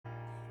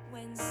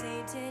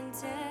Satan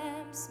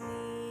tempts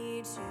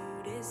me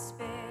to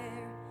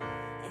despair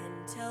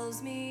and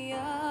tells me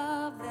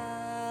of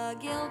the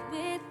guilt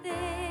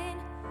within.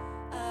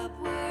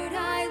 Upward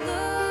I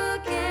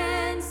look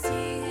and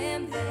see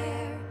him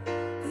there,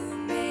 who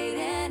made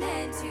an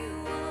end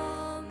to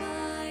all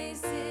my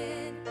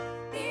sin,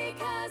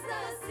 because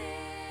the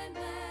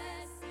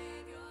sinless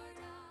Savior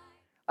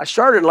died. I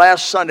started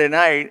last Sunday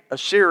night a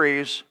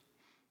series.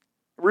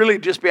 Really,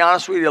 just be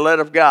honest with you, led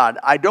of God.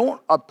 I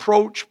don't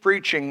approach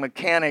preaching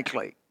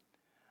mechanically.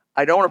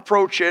 I don't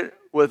approach it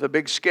with a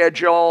big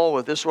schedule,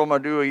 with this one I'm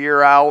going to do a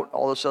year out,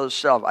 all this other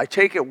stuff. I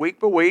take it week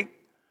by week.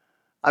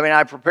 I mean,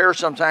 I prepare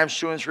sometimes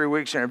 2 and 3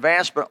 weeks in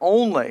advance, but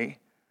only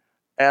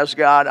as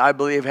God, I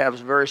believe, has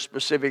very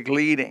specific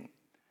leading.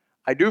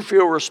 I do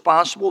feel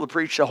responsible to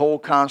preach the whole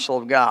counsel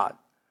of God.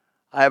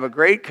 I have a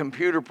great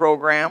computer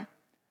program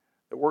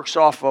that works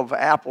off of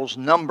Apple's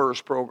Numbers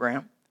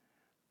program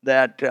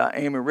that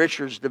Amy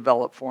Richards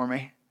developed for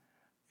me,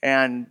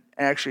 and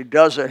actually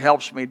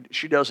helps me.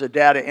 She does a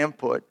data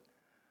input,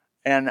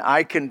 and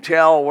I can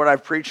tell what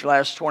I've preached the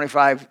last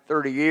 25,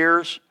 30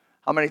 years,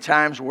 how many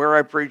times, where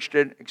I preached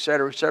it, et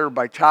cetera,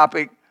 by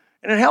topic,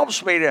 and it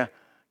helps me to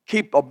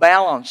keep a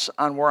balance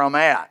on where I'm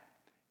at.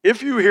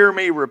 If you hear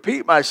me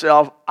repeat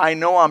myself, I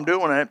know I'm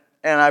doing it,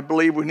 and I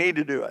believe we need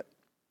to do it.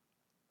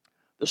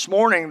 This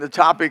morning, the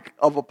topic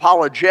of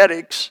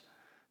apologetics,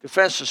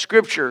 defense of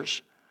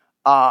scriptures,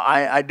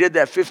 I did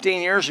that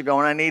 15 years ago,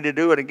 and I need to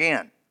do it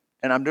again,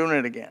 and I'm doing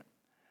it again.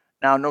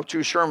 Now, no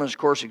two sermons, of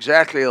course,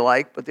 exactly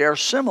alike, but they are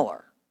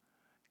similar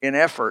in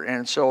effort,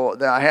 and so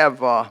I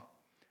have, I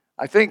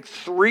think,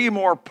 3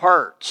 more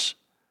parts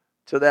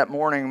to that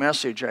morning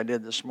message I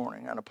did this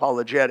morning on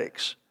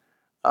apologetics,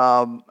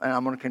 and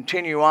I'm going to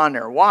continue on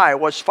there. Why?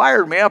 What's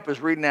fired me up is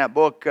reading that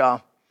book,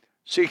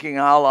 Seeking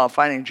Allah,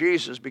 Finding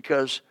Jesus,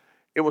 because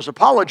it was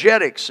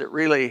apologetics that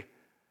really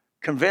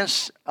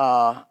convinced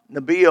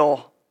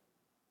Nabil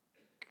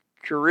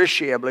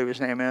Qureshi, I believe his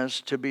name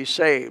is, to be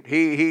saved.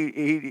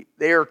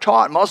 They are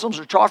taught, Muslims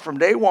are taught from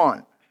day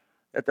one,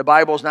 that the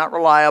Bible is not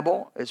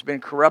reliable. It's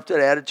been corrupted,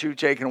 attitude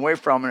taken away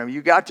from it.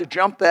 You got to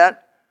jump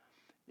that.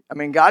 I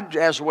mean, God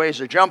has ways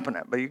of jumping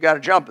it, but you got to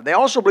jump it. They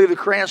also believe the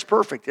Quran's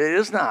perfect. It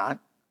is not.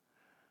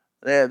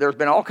 There's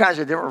been all kinds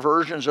of different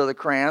versions of the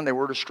Quran. They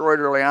were destroyed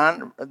early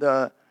on.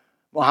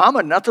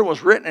 Muhammad, nothing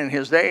was written in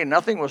his day.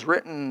 Nothing was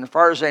written, as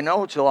far as they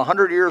know, until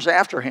 100 years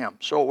after him.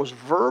 So it was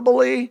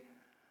verbally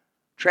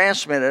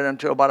transmitted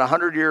until about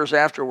 100 years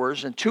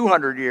afterwards, and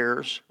 200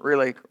 years,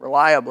 really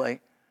reliably,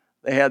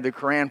 they had the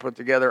Quran put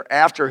together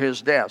after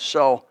his death.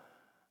 So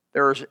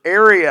there's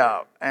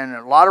area and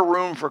a lot of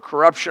room for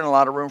corruption, a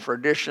lot of room for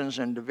additions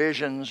and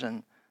divisions,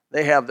 and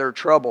they have their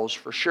troubles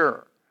for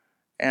sure.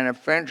 And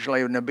eventually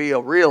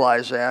Nabil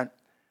realized that,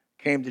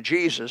 came to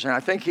Jesus, and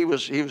I think he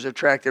was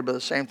attracted by the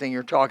same thing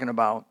you're talking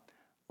about,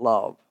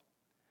 love.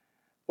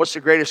 What's the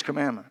greatest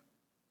commandment?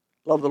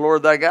 Love the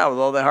Lord thy God with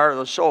all thy heart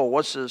and soul.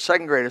 What's the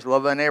second greatest?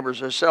 Love thy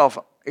neighbors as thyself.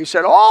 He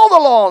said, all the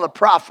law and the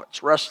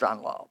prophets rest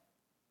on love.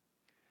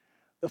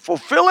 The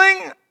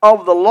fulfilling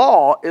of the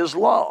law is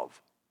love.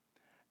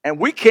 And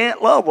we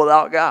can't love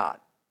without God.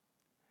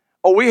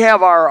 Oh, we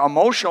have our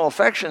emotional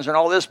affections and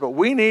all this, but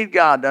we need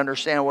God to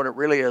understand what it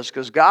really is,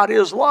 because God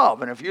is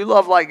love. And if you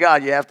love like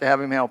God, you have to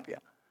have him help you.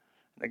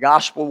 The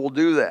gospel will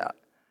do that.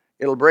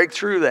 It'll break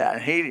through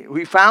that.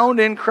 We found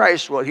in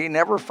Christ what he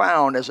never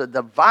found as a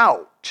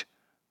devout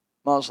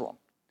Muslim.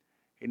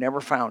 He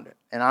never found it.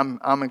 And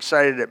I'm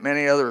excited that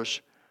many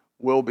others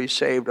will be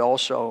saved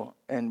also,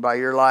 and by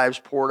your lives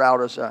poured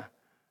out as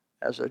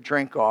a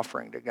drink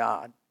offering to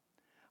God.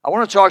 I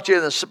want to talk to you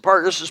in this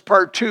part. This is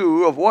part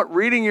 2 of what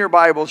reading your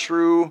Bible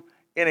through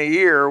in a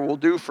year will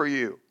do for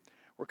you.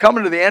 We're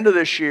coming to the end of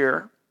this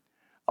year.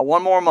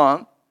 1 more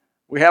month.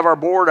 We have our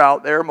board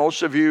out there.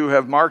 Most of you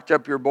have marked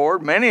up your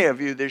board. Many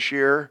of you this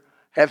year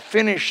have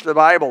finished the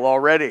Bible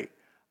already.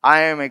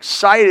 I am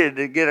excited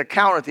to get a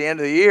count at the end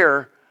of the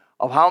year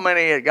of how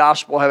many at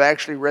Gospel have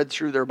actually read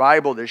through their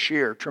Bible this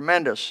year.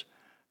 Tremendous.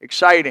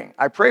 Exciting.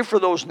 I pray for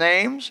those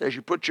names. As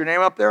you put your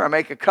name up there, I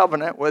make a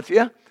covenant with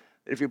you.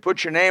 If you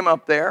put your name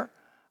up there,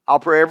 I'll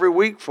pray every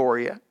week for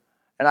you.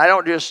 And I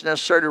don't just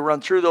necessarily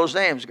run through those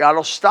names. God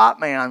will stop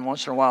me on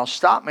once in a while.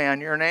 Stop me on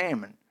your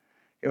name. And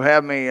he'll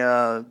have me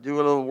do a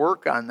little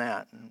work on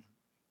that. And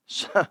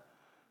so,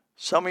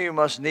 some of you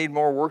must need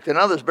more work than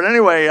others. But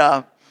anyway,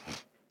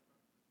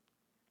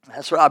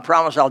 that's what I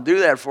promise. I'll do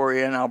that for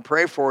you, and I'll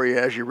pray for you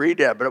as you read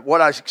that. But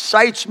what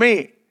excites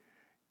me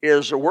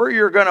is where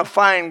you're going to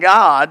find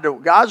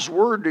God's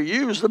Word to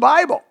use the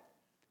Bible.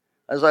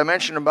 As I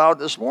mentioned about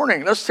this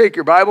morning, let's take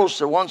your Bibles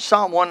to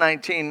Psalm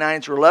 119,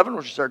 9 through 11,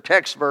 which is our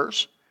text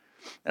verse.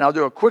 And I'll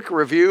do a quick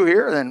review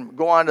here, and then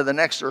go on to the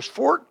next. There's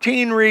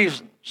 14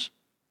 reasons,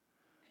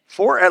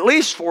 at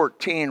least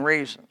 14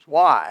 reasons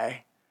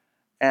why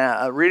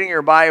reading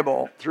your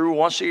Bible through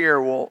once a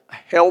year will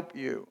help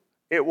you.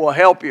 It will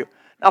help you.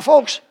 Now,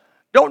 folks,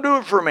 don't do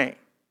it for me.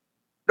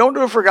 Don't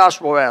do it for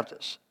Gospel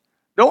Baptists.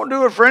 Don't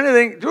do it for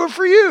anything. Do it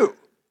for you.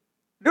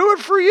 Do it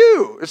for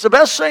you. It's the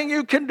best thing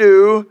you can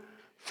do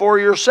for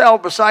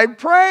yourself beside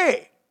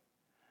pray.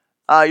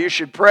 You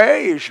should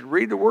pray. You should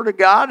read the Word of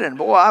God. And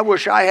boy, I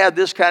wish I had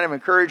this kind of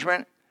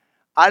encouragement.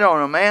 I don't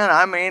know, man.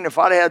 I mean, if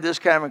I'd had this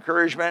kind of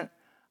encouragement,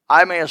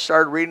 I may have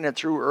started reading it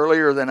through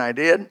earlier than I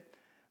did.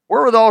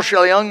 Wherewithal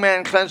shall a young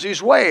man cleanse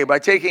his way? By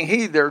taking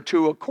heed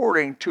thereto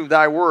according to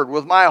thy word.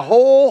 With my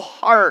whole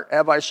heart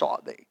have I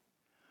sought thee.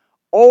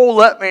 Oh,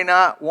 let me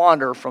not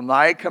wander from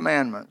thy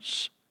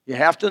commandments. You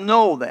have to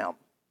know them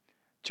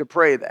to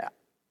pray that.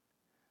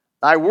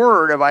 Thy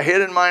word have I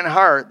hid in mine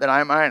heart that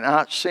I might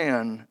not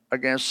sin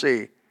against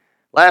thee.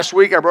 Last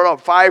week I brought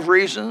up 5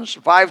 reasons,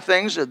 5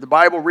 things that the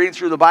Bible, reading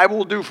through the Bible,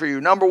 will do for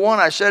you. Number 1,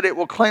 I said it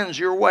will cleanse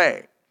your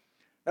way.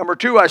 Number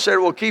 2, I said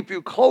it will keep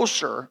you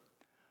closer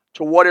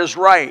to what is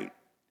right.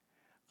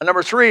 And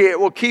number 3, it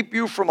will keep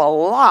you from a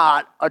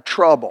lot of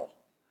trouble.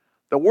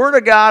 The Word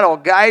of God will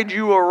guide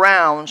you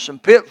around some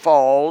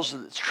pitfalls,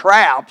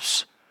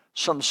 traps,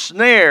 some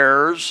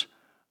snares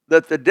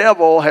that the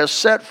devil has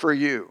set for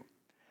you.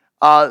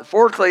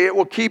 Fourthly, it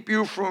will keep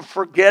you from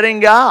forgetting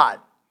God.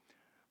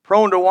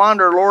 Prone to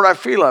wander, Lord, I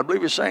feel it. I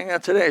believe you're saying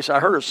that today, so I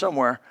heard it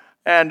somewhere.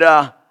 And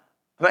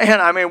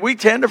man, I mean, we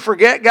tend to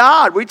forget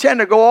God. We tend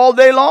to go all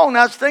day long,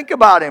 not think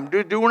about Him,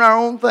 doing our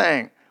own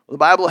thing. Well, the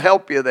Bible will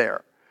help you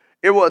there.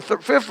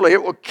 Fifthly,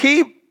 it will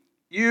keep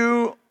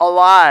you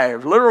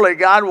alive. Literally,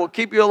 God will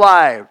keep you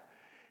alive.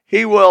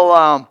 He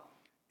will,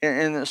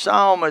 in the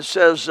Psalm, it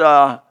says,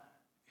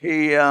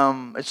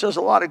 it says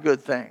a lot of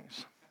good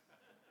things.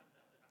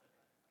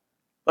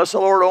 Bless the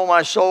Lord, O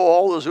my soul,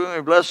 all those who may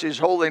bless His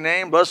holy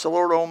name. Bless the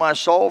Lord, O my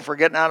soul,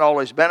 forget not all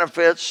His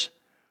benefits,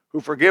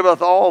 who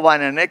forgiveth all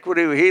thine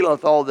iniquity, who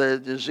healeth all the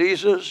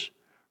diseases,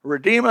 who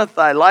redeemeth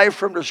thy life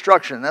from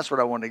destruction. That's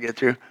what I wanted to get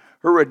to.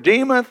 Who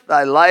redeemeth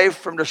thy life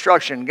from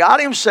destruction. God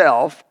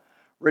Himself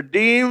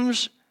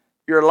redeems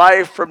your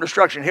life from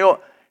destruction.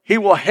 He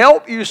will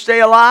help you stay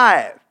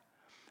alive.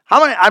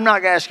 How many? I'm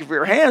not going to ask you for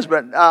your hands,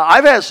 but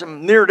I've had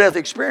some near-death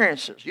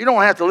experiences. You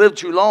don't have to live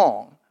too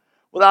long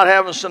without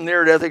having some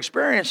near-death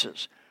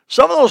experiences.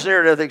 Some of those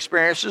near-death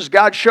experiences,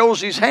 God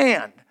shows His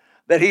hand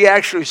that He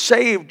actually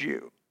saved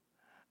you.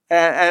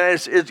 And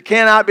it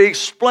cannot be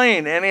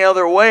explained any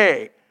other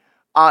way.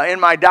 In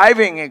my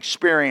diving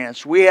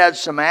experience, we had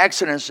some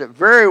accidents that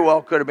very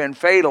well could have been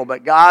fatal,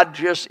 but God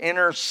just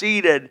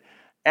interceded.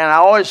 And I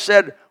always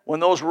said,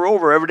 when those were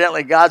over,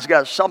 evidently God's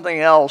got something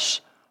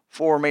else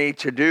for me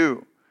to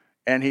do.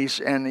 And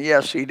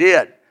yes, He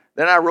did.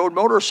 Then I rode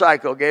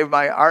motorcycle.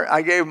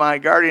 I gave my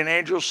guardian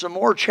angel some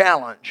more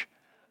challenge.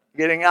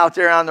 Getting out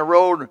there on the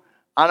road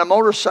on a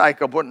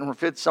motorcycle, putting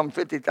some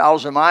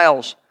 50,000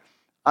 miles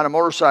on a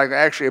motorcycle,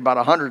 actually about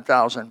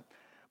 100,000.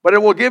 But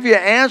it will give you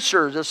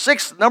answers.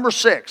 Number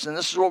 6, and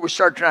this is what we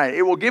start tonight.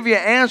 It will give you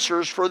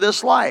answers for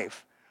this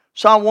life.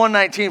 Psalm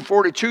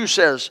 119:42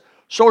 says,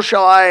 So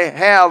shall I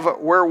have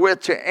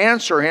wherewith to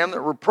answer him that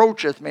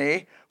reproacheth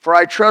me, for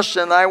I trust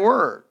in thy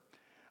word.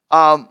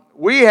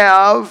 We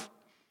have,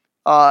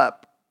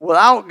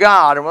 without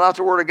God and without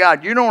the Word of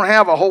God, you don't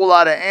have a whole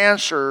lot of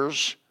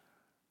answers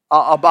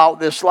about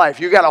this life.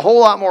 You got a whole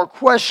lot more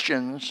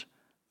questions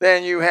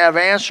than you have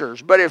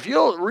answers. But if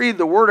you'll read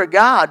the Word of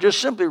God,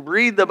 just simply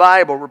read the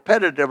Bible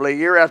repetitively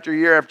year after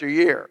year after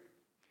year.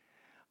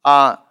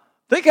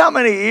 Think how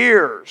many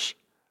years.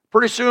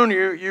 Pretty soon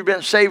you've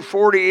been saved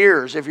 40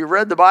 years. If you've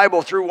read the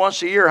Bible through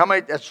once a year, how many?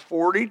 That's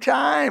 40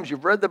 times.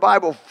 You've read the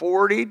Bible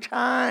 40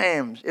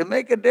 times. It'll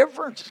make a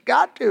difference. It's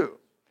got to.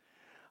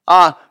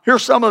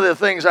 Here's some of the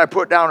things I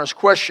put down as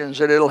questions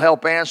that it'll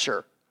help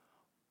answer.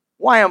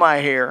 Why am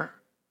I here?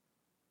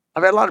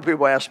 I've had a lot of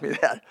people ask me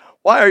that.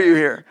 Why are you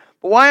here?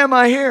 But why am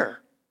I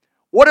here?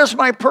 What is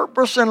my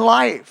purpose in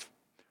life?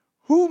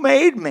 Who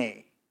made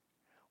me?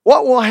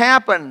 What will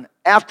happen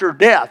after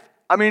death?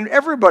 I mean,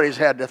 everybody's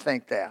had to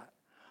think that.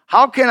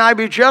 How can I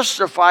be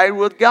justified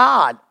with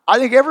God? I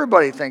think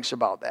everybody thinks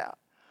about that.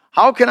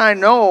 How can I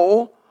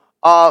know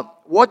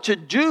what to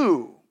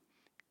do?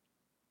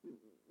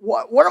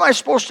 What am I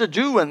supposed to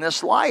do in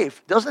this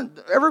life?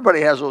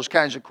 Everybody has those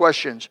kinds of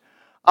questions.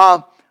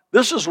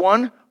 This is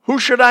one. Who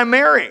should I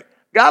marry?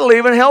 God will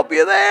even help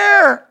you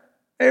there.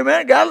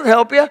 Amen. God will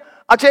help you.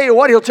 I'll tell you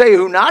what, He'll tell you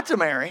who not to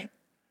marry.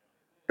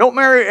 Don't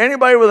marry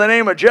anybody with the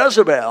name of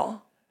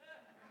Jezebel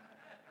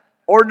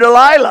or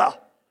Delilah.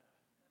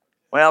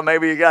 Well,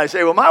 maybe you guys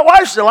say, well, my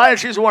wife's Delilah,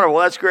 she's wonderful.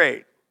 That's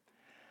great.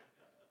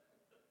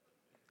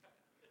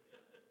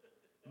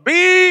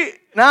 Be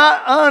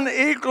not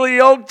unequally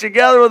yoked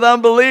together with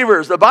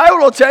unbelievers. The Bible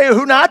will tell you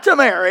who not to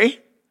marry.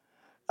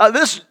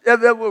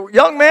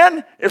 Young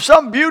man, if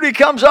some beauty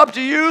comes up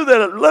to you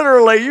that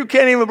literally you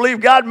can't even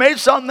believe God made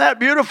something that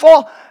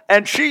beautiful,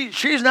 and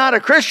she's not a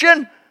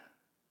Christian,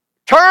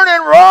 turn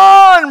and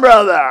run,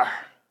 brother.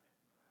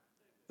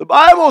 The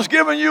Bible's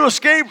giving you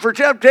escape for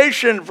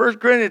temptation. 1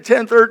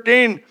 Corinthians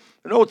 10:13,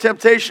 no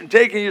temptation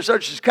taking you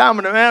such as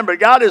common to man, but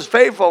God is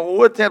faithful,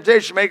 with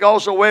temptation make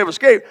also a way of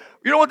escape.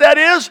 You know what that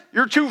is?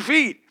 Your 2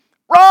 feet.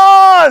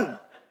 Run!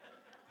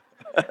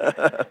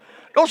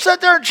 Don't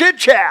sit there and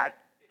chit-chat.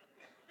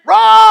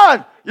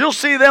 Run! You'll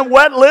see them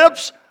wet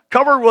lips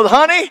covered with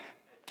honey.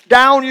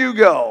 Down you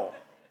go.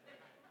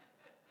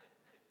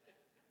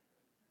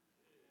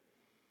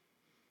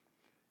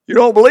 You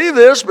don't believe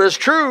this, but it's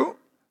true.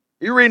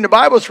 You're reading the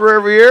Bible through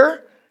every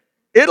year.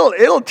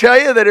 It'll tell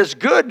you that it's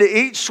good to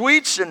eat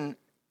sweets and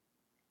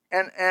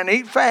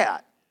eat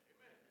fat.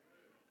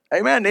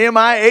 Amen.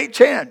 Nehemiah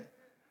 8:10.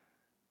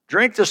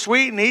 Drink the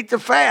sweet and eat the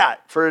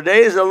fat, for the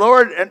days of the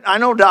Lord. And I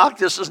know, Doc,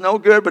 this is no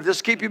good, but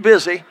this keep you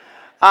busy.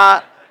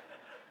 The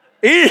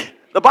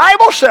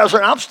Bible says it,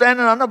 and I'm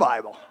standing on the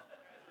Bible.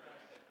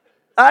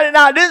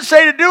 I didn't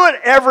say to do it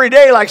every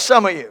day like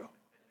some of you.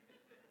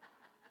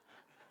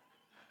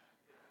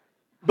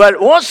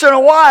 But once in a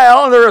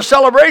while, there's a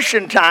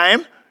celebration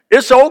time,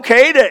 it's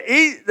okay to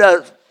eat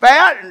the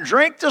fat and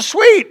drink the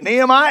sweet.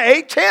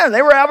 Nehemiah 8:10.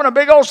 They were having a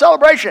big old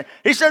celebration.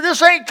 He said,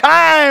 this ain't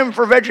time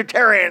for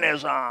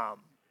vegetarianism.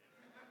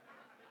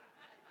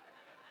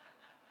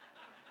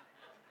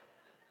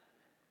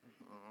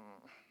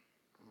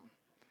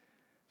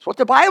 That's what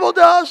the Bible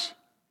does.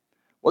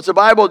 What's the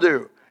Bible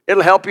do?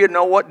 It'll help you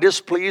know what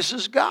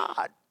displeases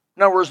God.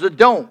 In other words, the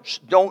don'ts.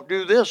 Don't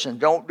do this and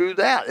don't do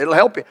that. It'll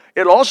help you.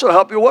 It'll also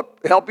help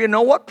you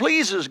know what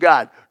pleases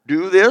God.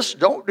 Do this,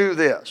 don't do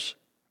this.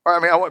 Or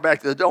I went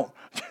back to the don't.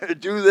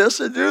 Do this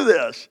and do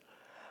this.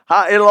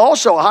 It'll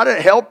also how to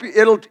help you.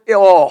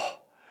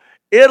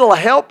 It'll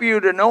help you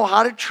to know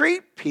how to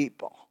treat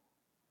people.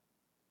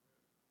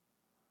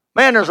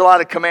 Man, there's a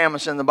lot of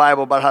commandments in the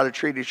Bible about how to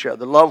treat each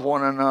other. Love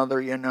one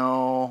another,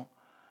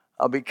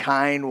 be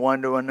kind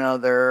one to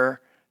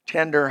another,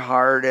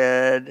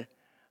 tender-hearted.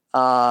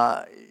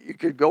 You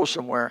could go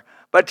somewhere.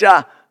 But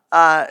ain't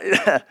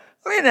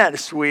that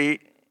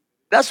sweet?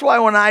 That's why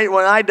when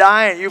I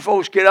die and you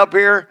folks get up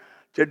here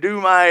to do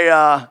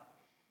my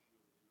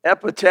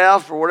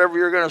epitaph or whatever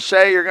you're going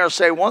to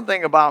say one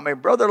thing about me.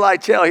 Brother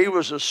Lytle, he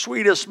was the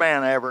sweetest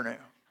man I ever knew.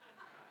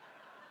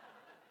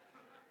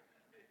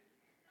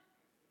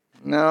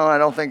 No, I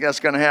don't think that's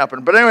going to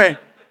happen. But anyway,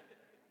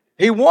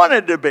 he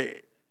wanted to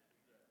be.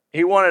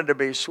 He wanted to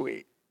be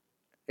sweet.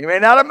 He may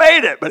not have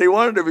made it, but he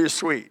wanted to be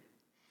sweet.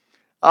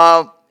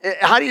 How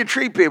do you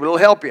treat people? It'll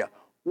help you.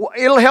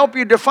 It'll help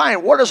you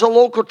define what is a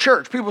local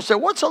church. People say,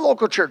 what's a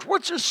local church?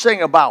 What's this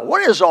thing about?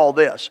 What is all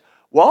this?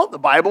 Well, the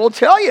Bible will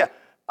tell you.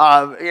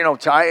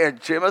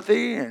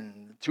 Timothy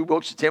and 2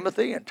 books of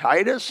Timothy and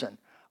Titus and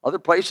other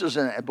places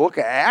in the book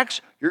of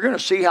Acts, you're going to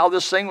see how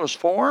this thing was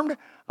formed.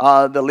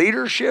 The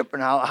leadership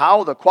and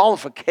how the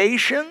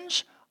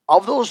qualifications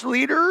of those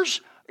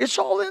leaders, it's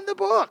all in the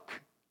book.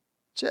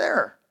 It's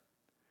there.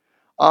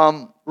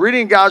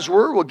 Reading God's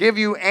Word will give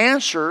you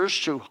answers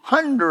to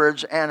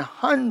hundreds and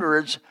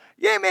hundreds,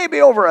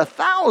 maybe over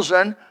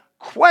 1,000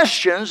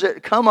 questions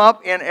that come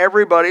up in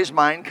everybody's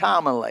mind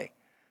commonly.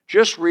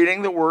 Just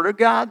reading the Word of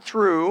God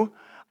through.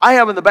 I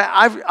have in the back,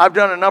 I've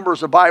done a number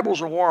of Bibles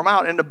and wore them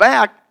out. In the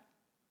back,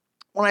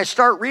 when I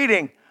start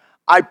reading,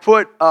 I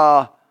put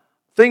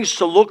things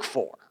to look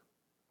for.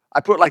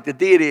 I put like the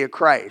deity of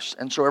Christ.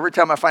 And so every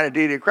time I find a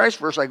deity of Christ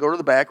verse, I go to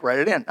the back, write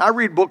it in. I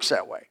read books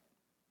that way.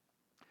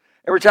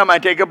 Every time I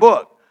take a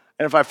book,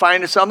 and if I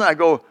find something,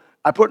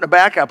 I put in the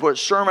back, I put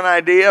sermon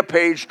idea,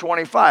 page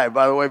 25.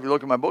 By the way, if you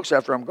look at my books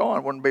after I'm gone,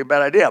 it wouldn't be a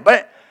bad idea.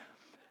 But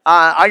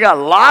I got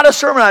a lot of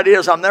sermon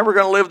ideas I'm never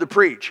going to live to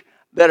preach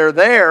that are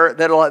there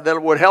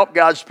that would help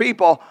God's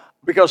people,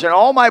 because in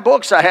all my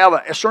books I have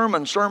a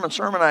sermon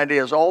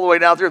ideas all the way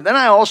down through. Then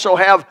I also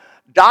have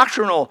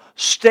doctrinal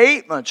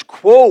statements,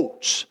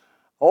 quotes.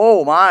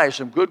 Oh my,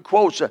 some good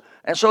quotes.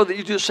 And so that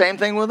you do the same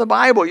thing with the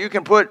Bible. You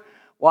can put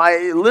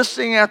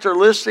listing after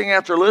listing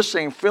after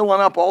listing,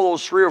 filling up all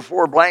those 3 or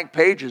 4 blank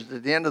pages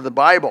at the end of the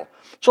Bible.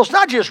 So it's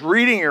not just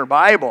reading your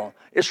Bible.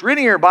 It's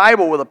reading your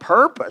Bible with a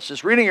purpose.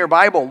 It's reading your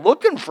Bible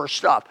looking for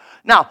stuff.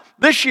 Now,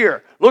 this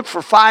year, look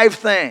for 5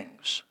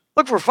 things.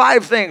 Look for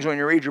 5 things when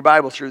you read your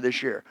Bible through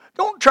this year.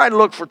 Don't try to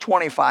look for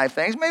 25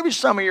 things. Maybe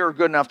some of you are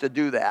good enough to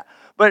do that.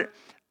 But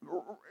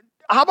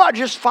how about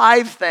just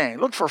 5 things?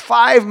 Look for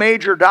 5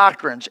 major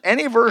doctrines.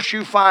 Any verse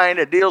you find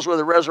that deals with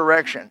the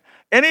resurrection.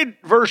 Any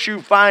verse you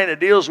find that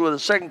deals with the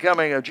second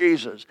coming of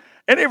Jesus.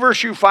 Any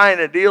verse you find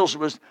that deals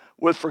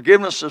with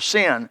forgiveness of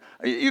sin.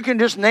 You can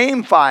just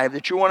name 5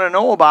 that you want to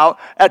know about.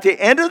 At the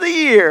end of the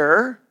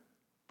year,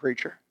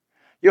 preacher,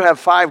 you'll have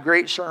 5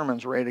 great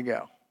sermons ready to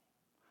go.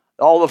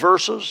 All the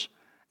verses,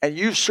 and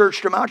you've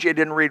searched them out. You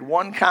didn't read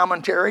one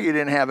commentary. You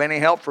didn't have any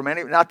help from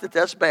any. Not that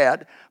that's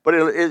bad, but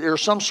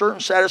there's some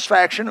certain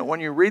satisfaction that when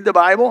you read the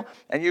Bible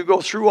and you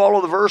go through all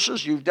of the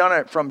verses, you've done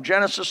it from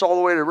Genesis all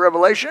the way to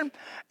Revelation,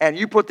 and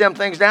you put them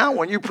things down.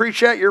 When you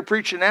preach that, you're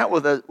preaching that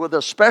with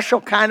a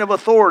special kind of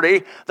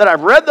authority that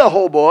I've read the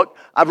whole book.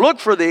 I've looked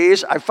for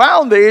these. I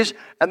found these,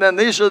 and then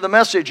these are the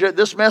messages.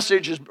 This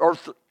message is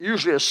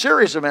usually a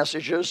series of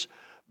messages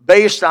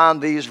based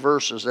on these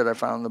verses that I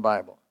found in the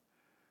Bible.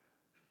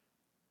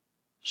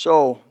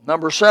 So,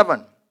 number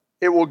 7,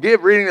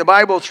 reading the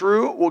Bible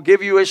through will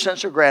give you a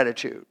sense of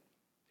gratitude.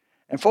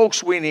 And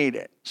folks, we need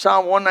it.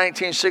 Psalm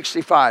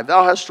 119:65,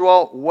 thou hast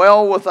dwelt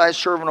well with thy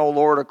servant, O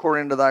Lord,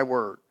 according to thy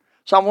word.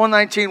 Psalm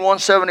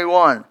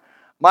 119:171,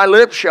 my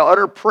lips shall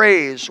utter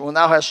praise when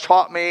thou hast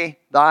taught me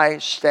thy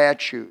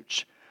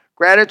statutes.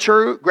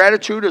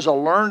 Gratitude is a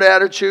learned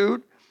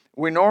attitude.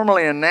 We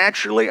normally and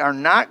naturally are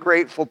not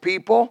grateful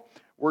people.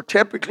 We're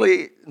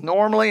typically,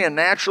 normally and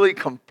naturally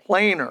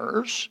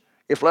complainers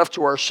if left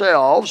to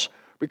ourselves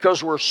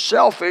because we're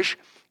selfish.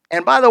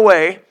 And by the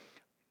way,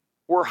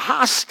 we're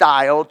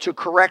hostile to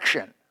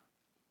correction.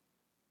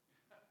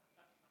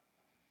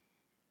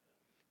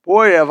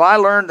 Boy, have I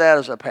learned that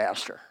as a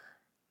pastor.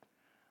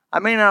 I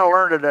may not have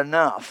learned it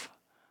enough.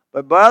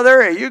 But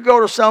brother, you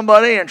go to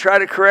somebody and try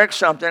to correct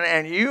something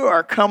and you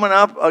are coming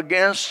up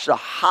against a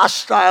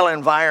hostile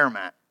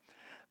environment.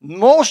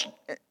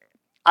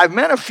 I've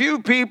met a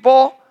few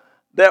people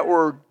that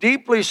were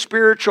deeply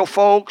spiritual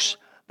folks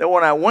that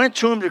when I went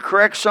to them to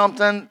correct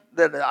something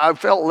that I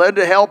felt led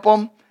to help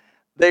them,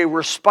 they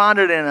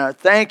responded in a,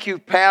 "Thank you,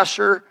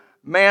 Pastor.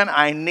 Man,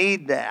 I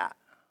need that."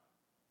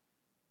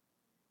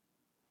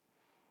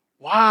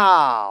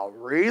 Wow,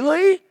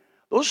 really?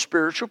 Those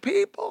spiritual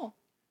people.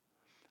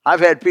 I've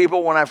had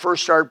people when I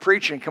first started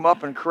preaching come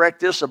up and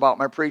correct this about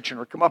my preaching,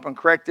 or come up and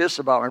correct this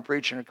about my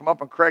preaching, or come up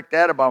and correct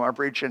that about my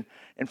preaching.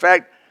 In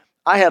fact,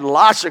 I had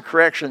lots of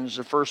corrections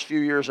the first few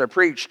years I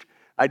preached.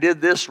 I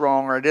did this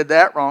wrong or I did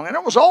that wrong, and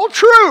it was all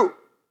true.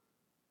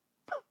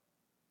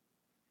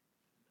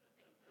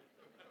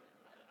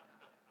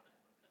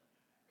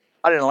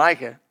 I didn't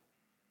like it,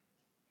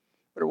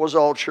 but it was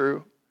all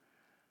true.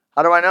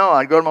 How do I know?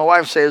 I'd go to my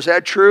wife and say, "Is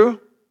that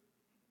true?"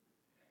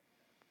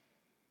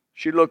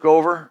 She'd look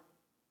over.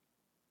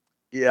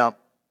 "Yeah."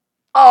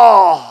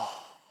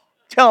 "Oh,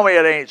 tell me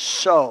it ain't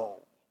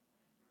so."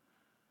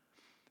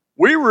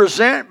 We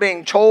resent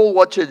being told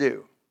what to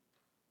do.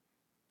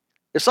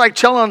 It's like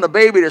telling the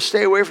baby to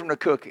stay away from the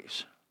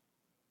cookies.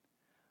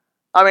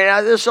 I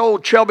mean, this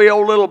old chubby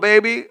old little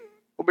baby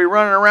will be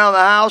running around the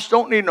house,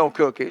 don't need no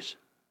cookies.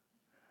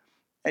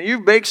 And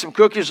you've baked some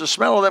cookies, the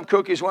smell of them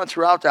cookies went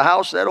throughout the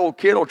house. That old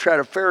kid will try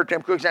to ferret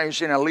them cookies out. You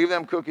say, "Now leave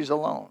them cookies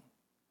alone."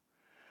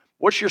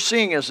 What you're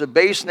seeing is the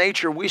base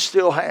nature we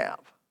still have.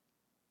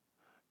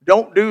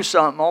 Don't do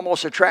something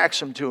almost attracts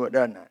them to it,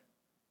 doesn't it?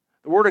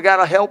 The Word of God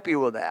will help you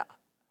with that.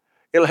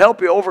 It'll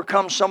help you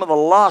overcome some of the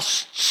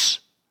lusts.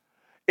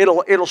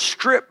 It'll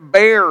strip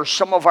bare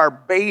some of our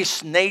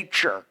base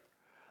nature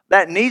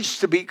that needs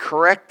to be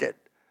corrected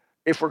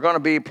if we're going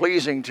to be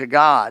pleasing to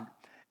God.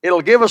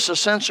 It'll give us a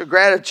sense of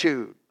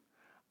gratitude.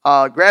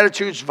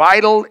 Gratitude's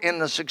vital in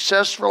the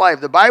successful life.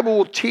 The Bible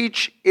will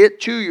teach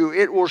it to you.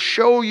 It will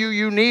show you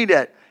you need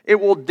it. It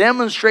will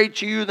demonstrate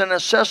to you the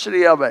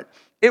necessity of it.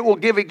 It will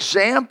give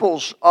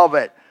examples of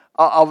it,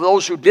 of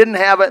those who didn't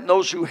have it and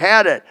those who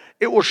had it.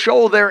 It will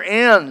show their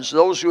ends,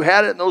 those who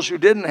had it and those who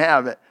didn't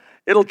have it.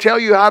 It'll tell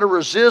you how to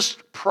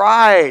resist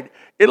pride.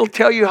 It'll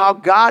tell you how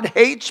God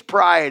hates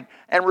pride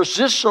and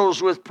resists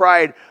those with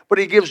pride, but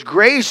He gives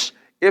grace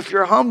if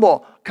you're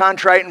humble,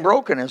 contrite, and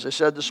broken, as I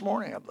said this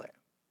morning, I believe.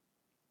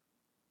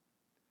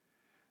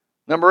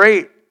 Number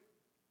 8,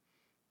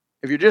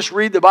 if you just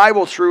read the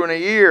Bible through in a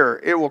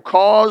year, it will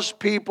cause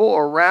people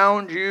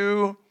around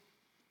you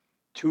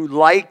to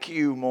like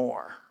you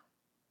more.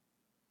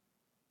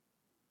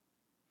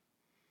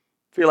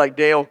 I feel like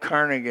Dale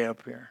Carnegie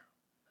up here.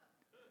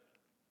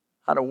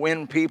 How to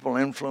win people,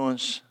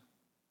 influence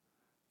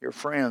your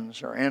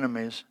friends or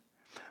enemies.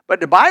 But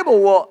the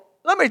Bible will,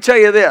 let me tell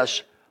you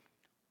this.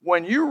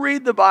 When you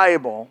read the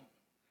Bible,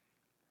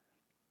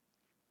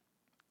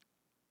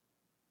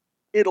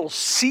 it'll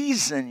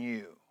season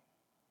you.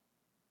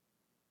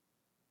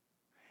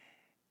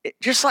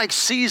 Just like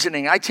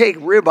seasoning, I take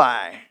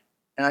ribeye,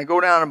 and I go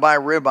down and buy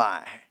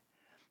ribeye,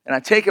 and I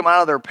take them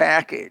out of their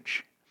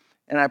package,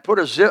 and I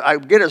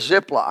get a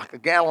Ziploc, a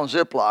gallon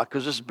Ziploc,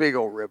 because this is big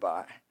old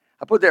ribeye.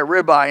 I put that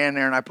ribeye in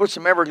there, and I put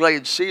some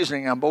Everglades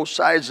seasoning on both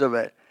sides of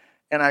it,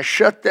 and I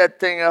shut that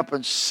thing up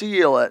and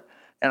seal it,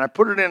 and I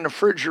put it in the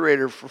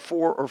refrigerator for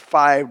 4 or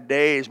 5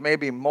 days,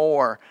 maybe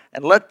more,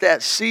 and let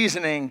that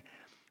seasoning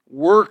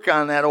work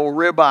on that old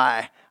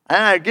ribeye.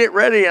 And I get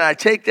ready, and I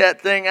take that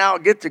thing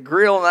out, get the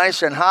grill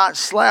nice and hot,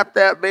 slap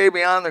that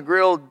baby on the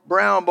grill,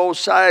 brown both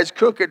sides,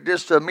 cook it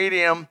just a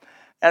medium,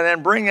 and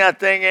then bring that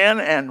thing in,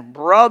 and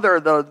brother,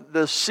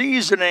 the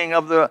seasoning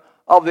of the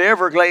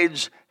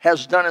Everglades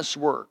has done its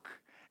work.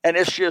 And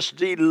it's just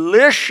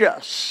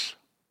delicious.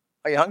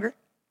 Are you hungry?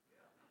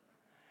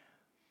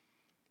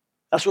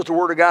 That's what the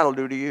Word of God will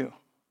do to you.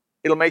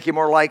 It'll make you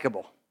more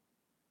likable.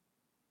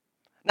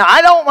 Now,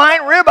 I don't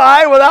mind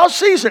ribeye without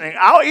seasoning.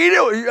 I'll eat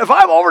it. If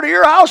I'm over to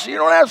your house and you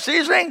don't have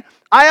seasoning,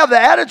 I have the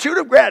attitude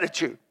of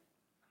gratitude.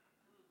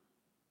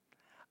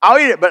 I'll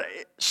eat it. But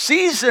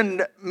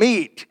seasoned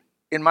meat,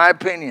 in my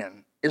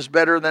opinion, is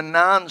better than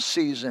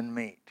non-seasoned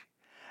meat.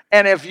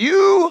 And if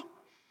you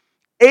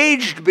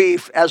aged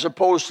beef as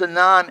opposed to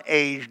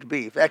non-aged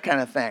beef, that kind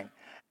of thing.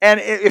 And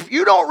if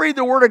you don't read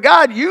the Word of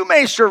God, you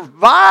may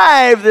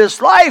survive this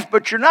life,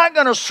 but you're not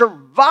going to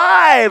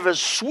survive as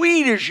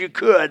sweet as you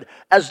could,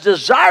 as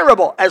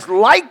desirable, as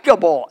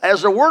likable,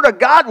 as the Word of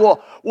God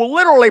will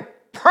literally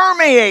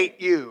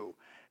permeate you.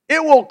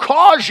 It will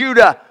cause you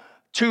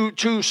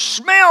to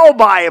smell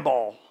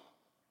Bible.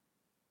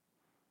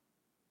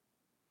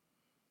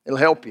 It'll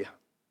help you.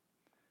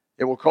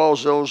 It will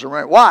cause those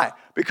around. Why?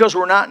 Because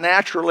we're not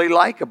naturally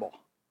likable.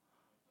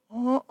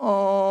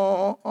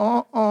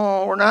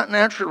 not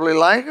naturally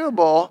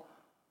likable.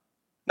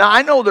 Now,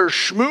 I know there's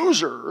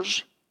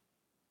schmoozers.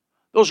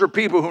 Those are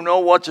people who know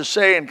what to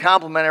say and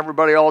compliment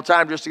everybody all the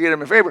time just to get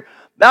them in favor.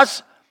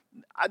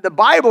 The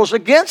Bible's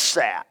against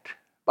that,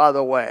 by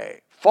the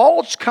way.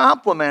 False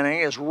complimenting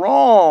is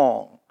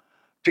wrong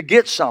to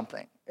get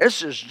something.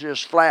 This is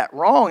just flat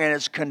wrong, and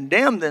it's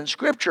condemned in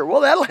Scripture.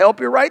 Well, that'll help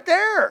you right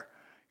there.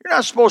 You're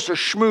not supposed to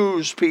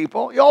schmooze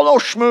people. You all know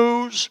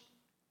schmooze.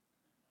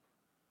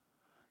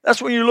 That's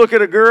when you look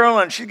at a girl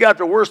and she's got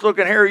the worst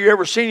looking hair you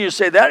ever seen. You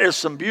say, that is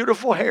some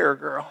beautiful hair,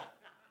 girl.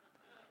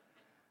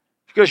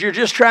 Because you're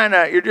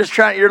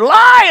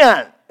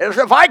lying.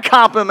 If I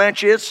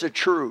compliment you, it's the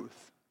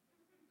truth.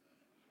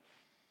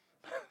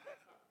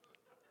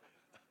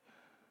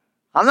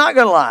 I'm not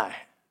going to lie.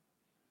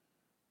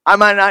 I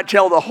might not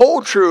tell the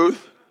whole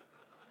truth.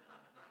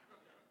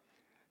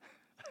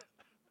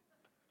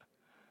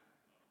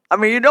 I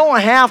mean, you don't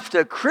have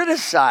to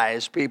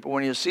criticize people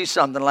when you see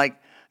something like,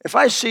 if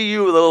I see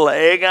you with a little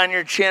egg on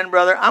your chin,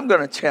 brother, I'm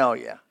going to tell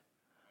you.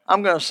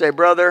 I'm going to say,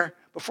 brother,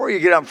 before you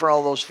get up in front of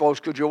all those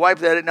folks, could you wipe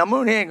that? Now,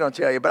 Moon, he ain't going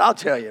to tell you, but I'll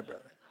tell you,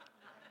 brother.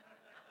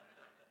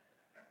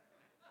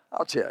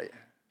 I'll tell you.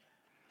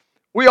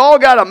 We all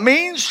got a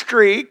mean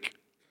streak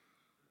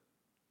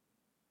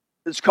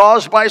that's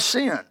caused by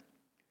sin.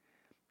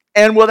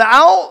 And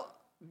without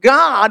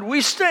God,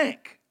 we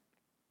stink.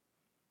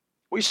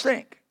 We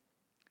stink.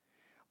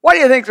 Why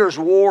do you think there's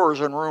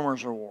wars and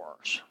rumors of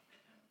wars?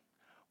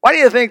 Why do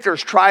you think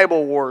there's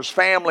tribal wars,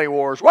 family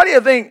wars? Why do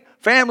you think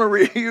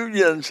family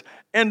reunions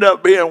end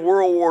up being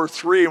World War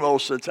III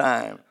most of the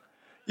time?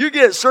 You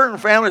get certain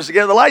families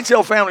together. The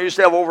Lightsail family used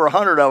to have over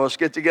 100 of us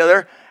get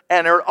together,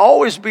 and there would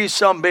always be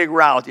some big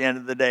row at the end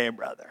of the day,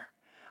 brother.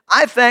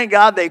 I thank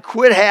God they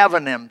quit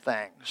having them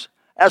things.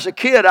 As a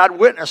kid, I'd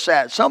witness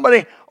that.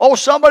 Somebody,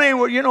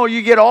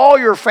 you get all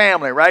your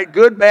family, right?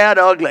 Good, bad,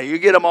 ugly. You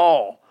get them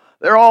all.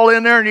 They're all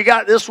in there, and you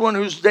got this one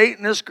who's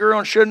dating this girl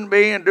and shouldn't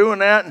be and doing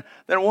that. And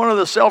then one of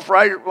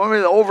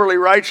the overly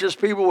righteous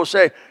people will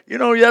say,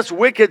 that's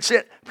wicked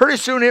sin. Pretty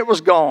soon it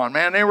was gone,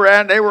 man. They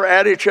were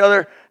at each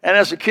other. And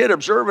as a kid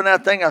observing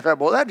that thing, I thought,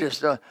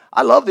 well,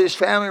 I love these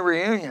family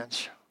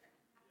reunions.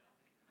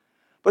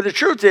 But the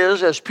truth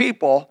is, as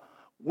people,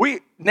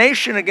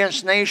 nation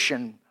against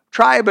nation,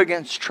 tribe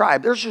against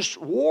tribe, there's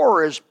just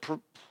war is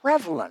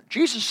prevalent.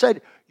 Jesus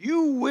said,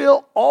 you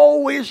will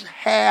always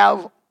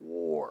have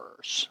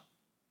wars.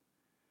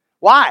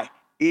 Why?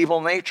 Evil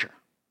nature.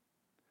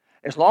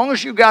 As long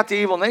as you've got the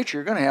evil nature,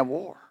 you're going to have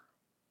war.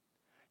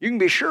 You can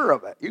be sure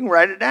of it. You can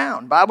write it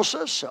down. The Bible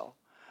says so.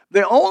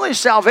 The only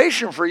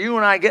salvation for you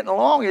and I getting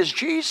along is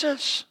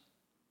Jesus.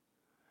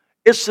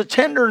 It's the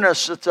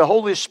tenderness that the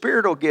Holy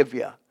Spirit will give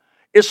you.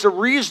 It's the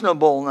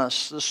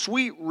reasonableness, the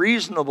sweet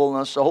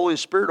reasonableness the Holy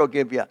Spirit will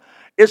give you.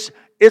 It's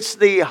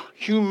the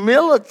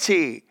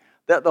humility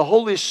that the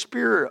Holy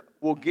Spirit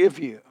will give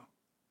you.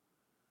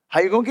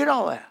 How are you going to get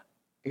all that?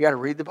 You got to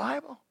read the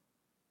Bible.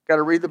 Got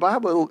to read the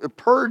Bible. It'll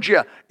purge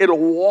you. It'll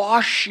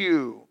wash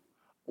you.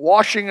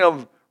 Washing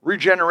of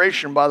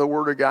regeneration by the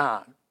Word of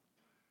God.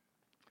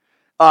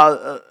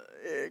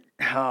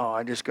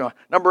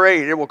 Number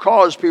 8, it will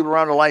cause people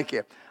around to like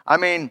you. I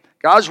mean,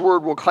 God's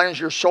Word will cleanse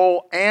your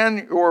soul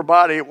and your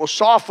body. It will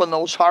soften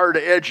those hard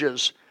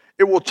edges.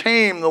 It will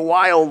tame the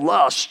wild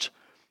lust.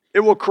 It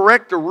will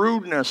correct the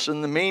rudeness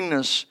and the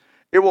meanness.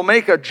 It will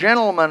make a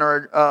gentleman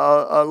or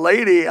a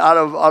lady out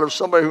of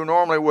somebody who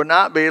normally would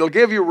not be. It'll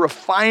give you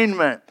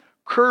refinement,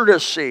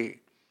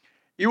 courtesy.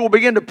 You will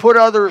begin to put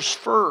others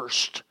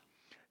first.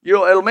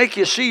 It'll make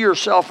you see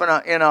yourself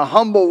in a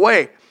humble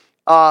way,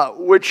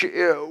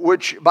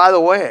 which, by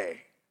the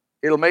way,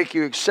 it'll make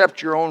you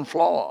accept your own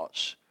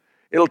flaws.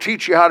 It'll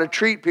teach you how to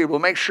treat people,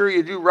 make sure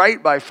you do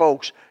right by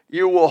folks.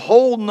 You will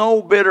hold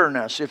no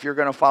bitterness if you're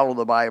going to follow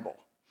the Bible.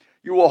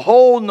 You will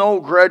hold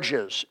no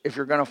grudges if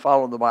you're going to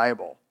follow the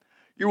Bible.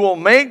 You will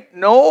make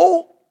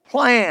no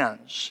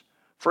plans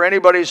for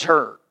anybody's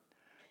hurt.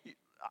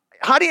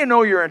 How do you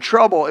know you're in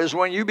trouble is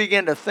when you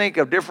begin to think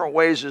of different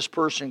ways this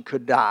person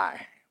could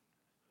die.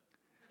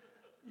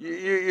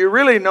 You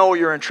really know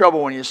you're in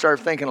trouble when you start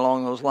thinking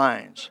along those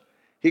lines.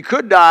 He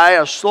could die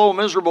a slow,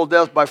 miserable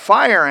death by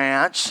fire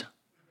ants.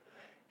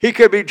 He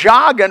could be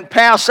jogging,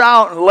 pass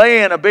out, and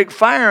lay in a big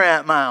fire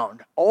ant mound.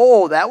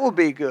 Oh, that would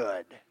be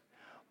good.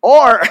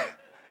 Or,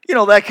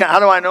 how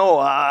do I know?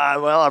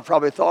 I've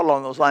probably thought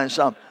along those lines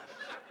some.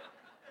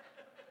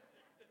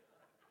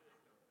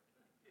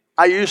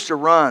 I used to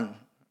run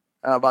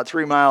about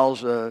 3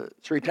 miles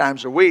 3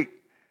 times a week.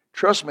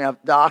 Trust me,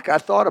 Doc, I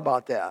thought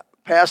about that.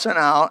 Passing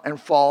out and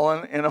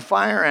falling in a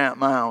fire ant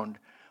mound.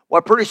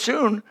 Well, pretty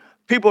soon,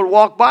 people would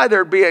walk by,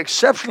 there'd be an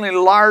exceptionally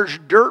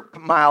large dirt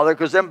mile there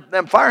because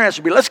them fire ants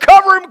would be, let's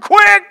cover him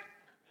quick!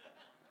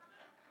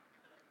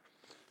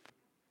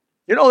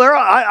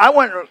 I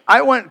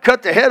went and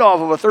cut the head off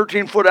of a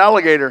 13-foot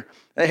alligator.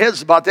 The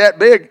head's about that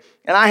big,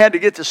 and I had to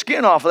get the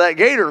skin off of that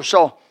gator.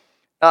 So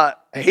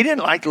he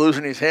didn't like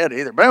losing his head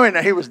either. But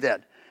anyway, he was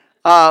dead.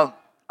 I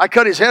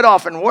cut his head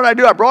off, and what I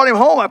do, I brought him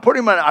home.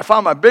 I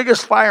found my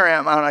biggest fire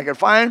ant mound I could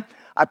find.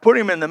 I put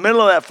him in the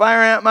middle of that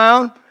fire ant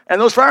mound,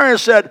 And those fire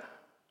ants said,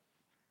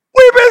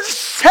 we've been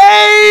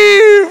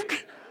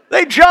saved.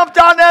 They jumped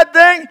on that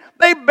thing.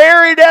 They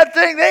buried that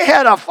thing. They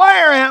had a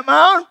fire ant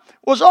mound. It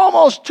was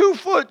almost 2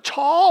 foot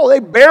tall. They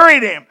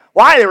buried him.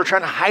 Why? They were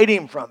trying to hide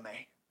him from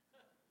me.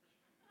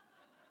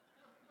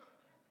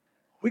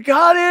 We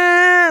got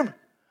him.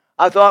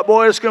 I thought,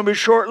 boy, it's going to be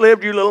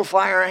short-lived, you little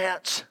fire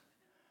ants.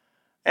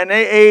 And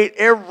they ate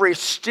every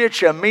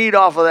stitch of meat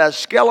off of that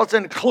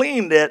skeleton,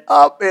 cleaned it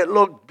up. It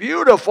looked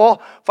beautiful.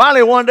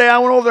 Finally, one day I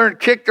went over there and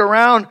kicked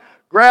around,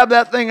 grabbed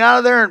that thing out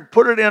of there and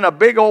put it in a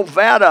big old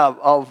vat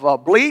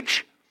of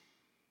bleach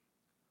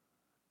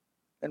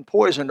and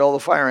poisoned all the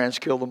fire ants,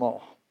 killed them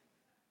all.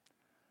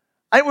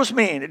 It was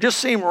mean. It just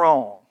seemed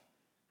wrong.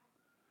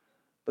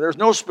 But there's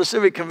no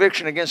specific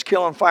conviction against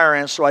killing fire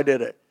ants, so I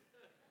did it.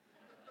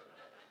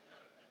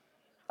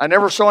 I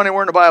never saw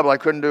anywhere in the Bible I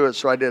couldn't do it,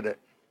 so I did it.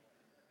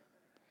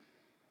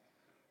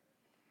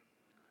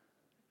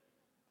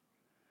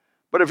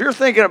 But if you're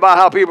thinking about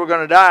how people are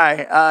going to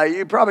die,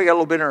 you probably got a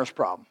little bitterness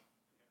problem.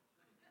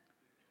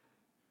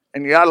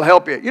 And God will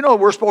help you. You know,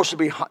 we're supposed to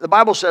be, the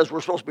Bible says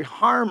we're supposed to be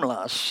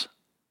harmless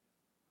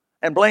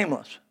and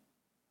blameless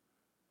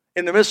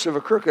in the midst of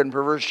a crooked and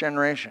perverse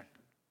generation.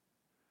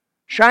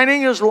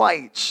 Shining as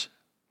lights.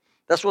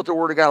 That's what the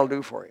Word of God will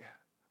do for you.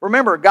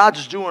 Remember,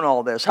 God's doing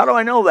all this. How do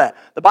I know that?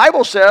 The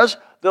Bible says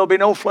there'll be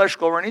no flesh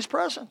glory in His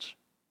presence.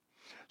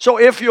 So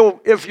if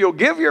you'll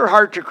give your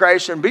heart to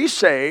Christ and be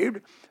saved,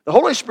 the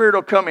Holy Spirit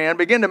will come in,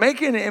 begin to make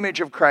you in the image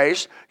of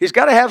Christ. He's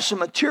got to have some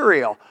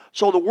material.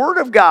 So the Word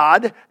of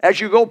God, as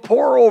you go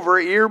pour over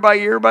it year by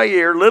year by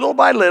year, little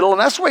by little,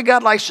 and that's the way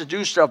God likes to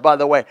do stuff, by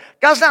the way.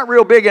 God's not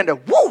real big into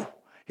woo.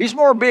 He's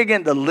more big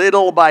into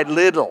little by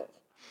little.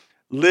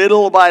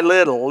 Little by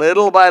little,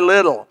 little by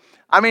little.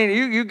 I mean,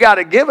 you got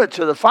to give it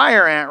to the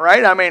fire ant,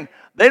 right? I mean,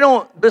 they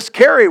don't just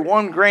carry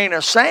 1 grain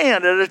of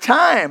sand at a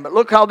time. But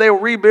look how they will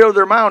rebuild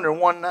their mound in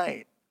one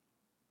night.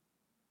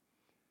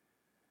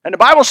 And the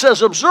Bible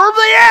says, observe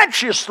the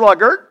ants, you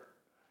sluggard.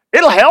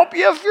 It'll help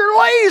you if you're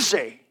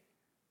lazy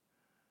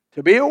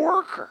to be a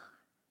worker.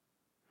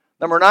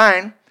 Number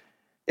 9,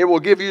 it will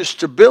give you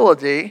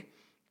stability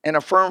and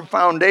a firm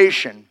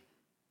foundation.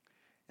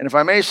 And if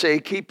I may say,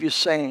 keep you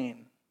sane.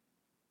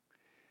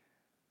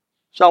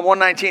 Psalm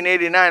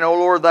 119:89, O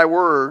Lord, thy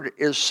word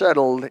is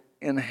settled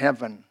in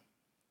heaven.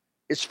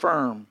 It's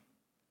firm.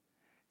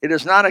 It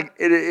is not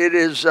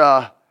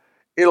it'll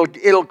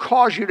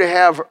cause you to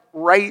have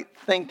right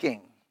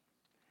thinking.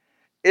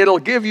 It'll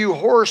give you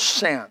horse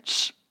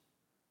sense,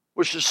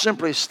 which is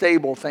simply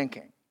stable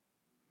thinking.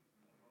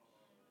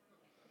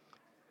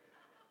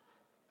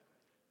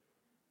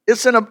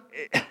 It's an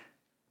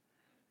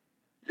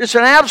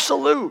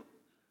absolute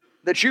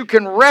that you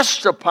can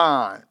rest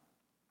upon.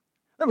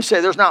 Let me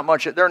say, there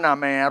are not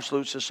many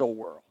absolutes in this whole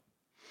world.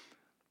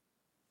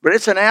 But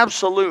it's an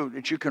absolute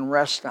that you can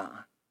rest on.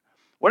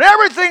 When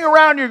everything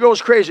around you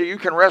goes crazy, you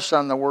can rest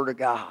on the Word of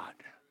God.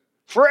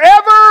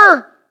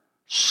 Forever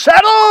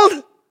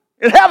settled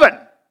in heaven.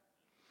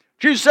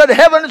 Jesus said,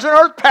 heavens and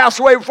earth pass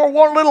away before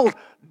one little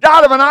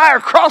dot of an I or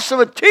cross of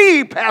a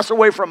T pass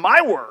away from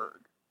my word.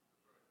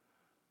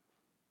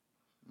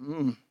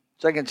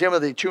 2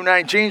 Timothy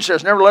 2:19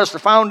 says, nevertheless, the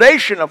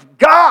foundation of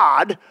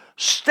God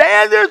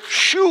standeth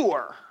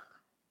sure.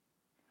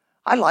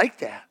 I like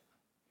that.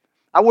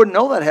 I wouldn't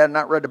know that had I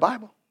not read the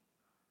Bible.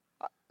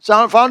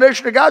 The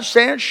foundation of God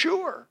stands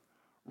sure.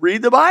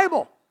 Read the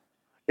Bible.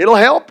 It'll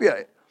help you.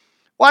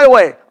 By the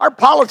way, our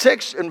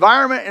politics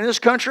environment in this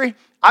country,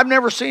 I've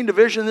never seen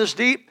division this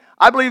deep.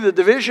 I believe the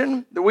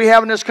division that we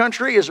have in this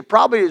country is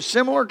probably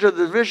similar to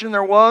the division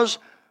there was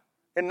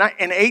in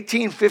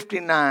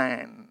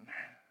 1859.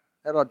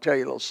 That ought to tell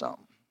you a little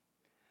something.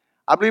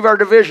 I believe our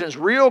division is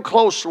real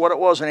close to what it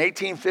was in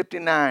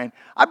 1859.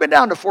 I've been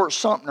down to Fort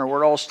Sumter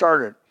where it all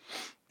started.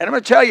 And I'm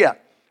going to tell you,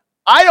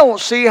 I don't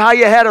see how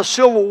you had a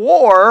civil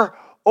war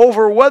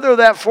over whether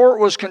that fort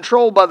was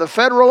controlled by the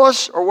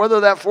Federalists or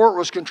whether that fort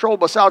was controlled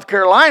by South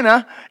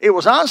Carolina. It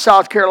was on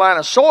South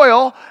Carolina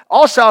soil.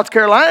 All South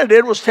Carolina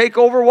did was take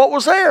over what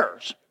was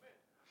theirs.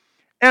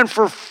 And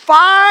for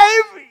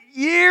 5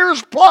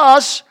 years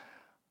plus,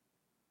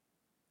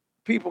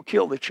 people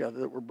killed each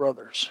other that were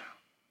brothers.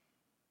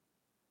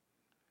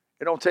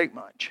 It don't take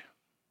much.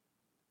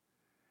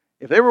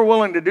 If they were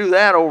willing to do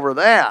that over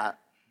that,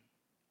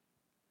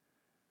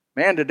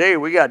 man, today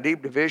we got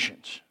deep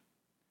divisions.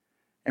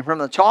 And from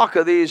the talk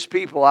of these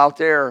people out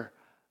there,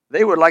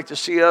 they would like to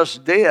see us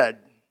dead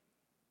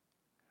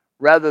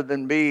rather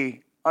than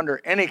be under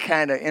any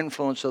kind of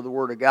influence of the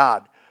Word of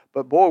God.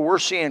 But boy, we're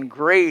seeing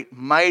great,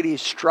 mighty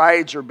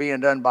strides are being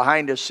done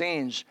behind the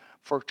scenes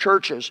for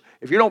churches.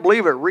 If you don't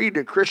believe it, read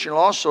the Christian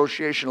Law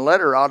Association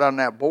letter out on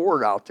that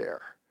board out there.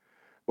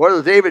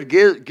 Brother David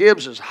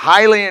Gibbs is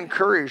highly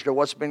encouraged at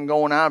what's been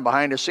going on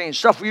behind the scenes.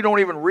 Stuff you don't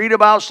even read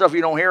about, stuff you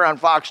don't hear on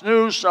Fox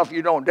News, stuff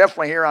you don't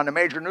definitely hear on the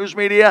major news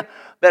media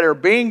that are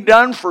being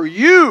done for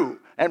you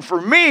and for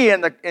me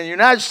in the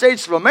United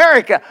States of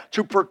America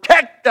to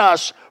protect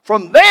us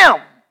from them.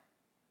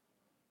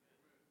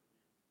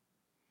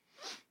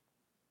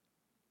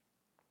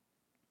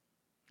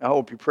 I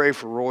hope you pray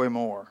for Roy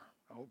Moore.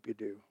 I hope you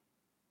do.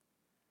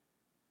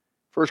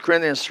 1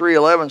 Corinthians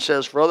 3:11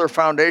 says, "For other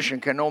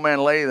foundation can no man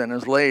lay than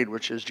is laid,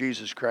 which is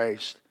Jesus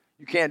Christ."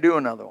 You can't do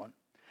another one.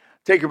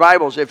 Take your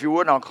Bibles, if you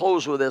would, and I'll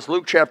close with this.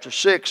 Luke chapter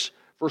 6,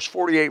 verse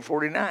 48,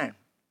 49.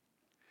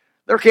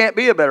 There can't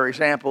be a better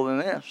example than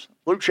this.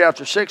 Luke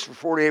chapter 6, verse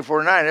 48,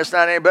 49. It's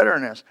not any better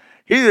than this.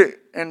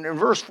 In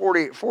verse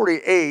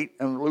 48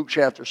 in Luke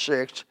chapter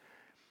 6,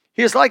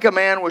 he is like a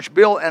man which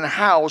built an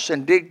house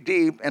and digged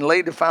deep and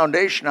laid the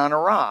foundation on a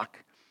rock.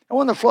 And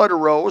when the flood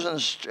arose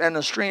and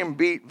the stream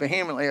beat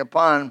vehemently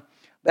upon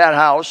that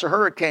house, a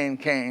hurricane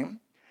came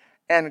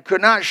and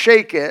could not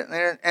shake it,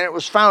 and it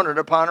was founded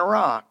upon a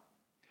rock.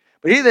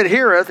 But he that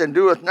heareth and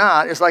doeth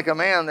not is like a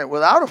man that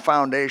without a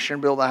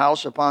foundation built a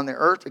house upon the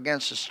earth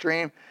against the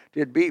stream,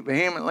 did beat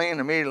vehemently, and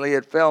immediately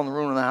it fell, and the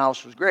ruin of the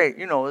house was great.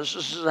 You know, this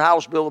is a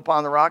house built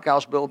upon the rock,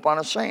 house built upon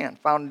the sand,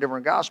 found in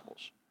different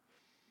Gospels.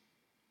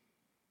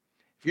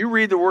 If you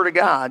read the Word of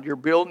God, you're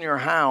building your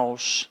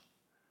house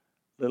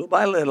little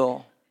by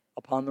little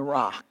upon the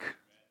rock.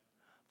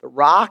 The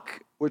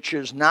rock which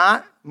is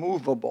not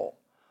movable.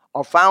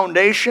 A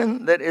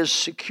foundation that is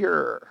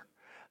secure.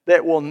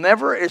 That will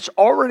never, it's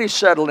already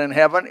settled in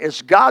heaven.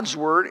 It's God's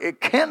Word.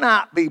 It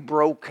cannot be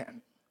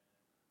broken.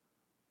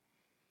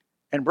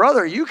 And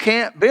brother, you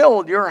can't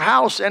build your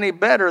house any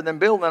better than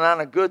building on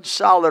a good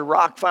solid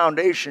rock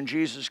foundation,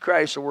 Jesus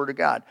Christ, the Word of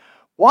God.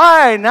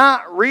 Why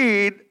not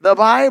read the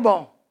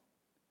Bible?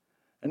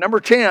 And number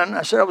 10,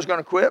 I said I was going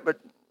to quit, but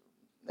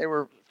they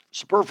were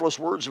superfluous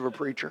words of a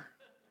preacher.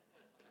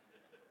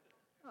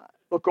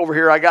 Look over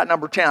here, I got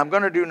number 10. I'm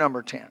going to do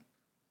number 10.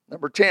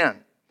 Number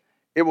 10,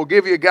 it will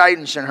give you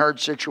guidance in hard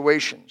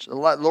situations. The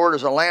Lord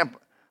is a lamp.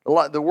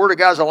 The Word of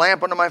God is a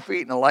lamp unto my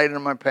feet and a light unto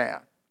my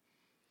path.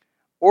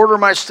 Order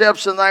my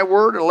steps in thy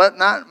word, and let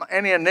not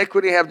any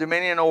iniquity have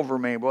dominion over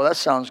me. Well, that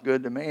sounds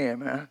good to me,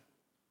 amen.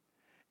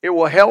 It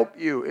will help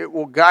you. It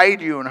will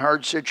guide you in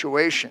hard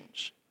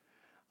situations.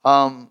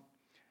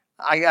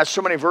 I got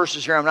so many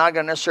verses here, I'm not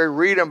going to necessarily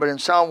read them, but in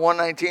Psalm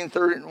 119,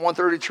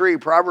 133,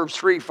 Proverbs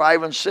 3,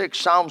 5 and 6,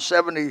 Psalm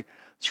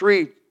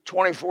 73,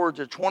 24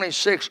 to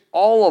 26,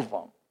 all of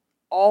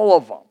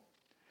them.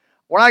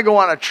 When I go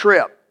on a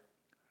trip,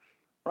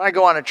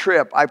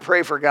 I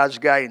pray for God's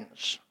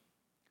guidance.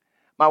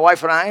 My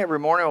wife and I, every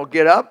morning, will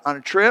get up on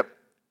a trip,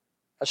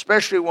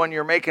 especially when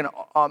you're making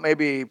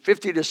maybe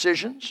 50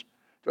 decisions.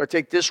 Do I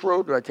take this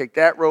road? Do I take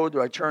that road?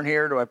 Do I turn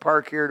here? Do I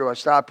park here? Do I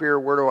stop here?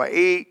 Where do I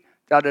eat?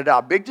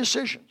 Big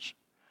decisions.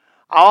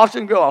 I'll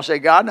often go, I'll say,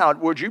 God, now,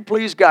 would you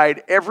please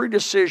guide every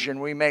decision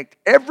we make?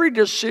 Every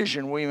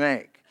decision we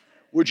make,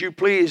 would you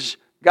please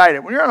guide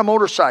it? When you're on a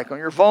motorcycle and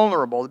you're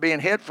vulnerable to being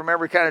hit from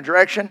every kind of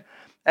direction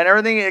and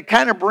everything, it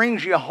kind of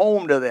brings you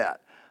home to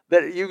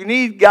that you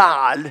need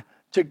God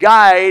to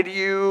guide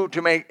you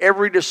to make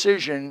every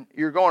decision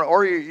you're going,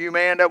 or you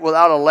may end up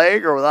without a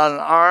leg or without an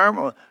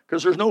arm,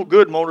 because there's no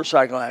good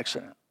motorcycle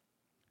accident.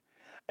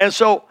 And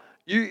so,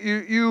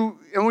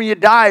 and when you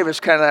dive,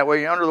 it's kind of that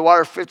way. You're under the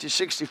water 50,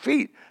 60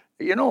 feet.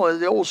 You know,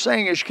 the old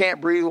saying is you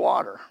can't breathe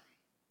water.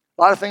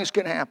 A lot of things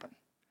can happen.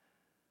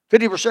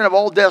 50% of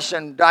all deaths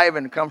in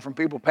diving come from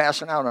people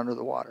passing out under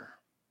the water.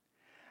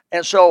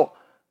 And so,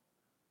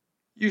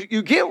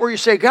 you get where you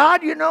say,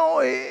 God, you know,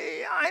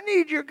 I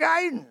need your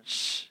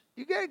guidance.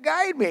 You got to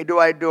guide me. Do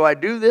I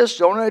do this?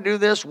 Don't I do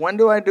this? When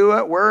do I do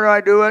it? Where do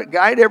I do it?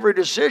 Guide every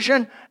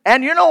decision.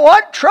 And you know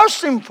what?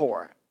 Trust Him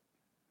for it.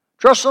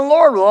 Trust in the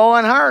Lord with all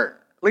thine heart.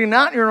 Lean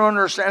not in your own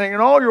understanding. In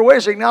all your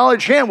ways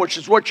acknowledge Him, which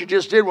is what you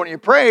just did when you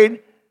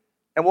prayed.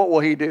 And what will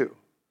He do?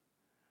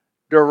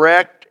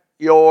 Direct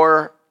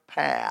your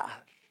path.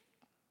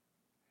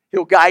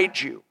 He'll guide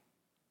you.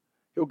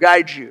 He'll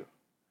guide you.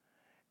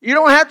 You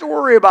don't have to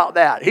worry about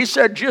that. He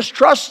said, just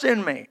trust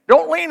in me.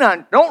 Don't lean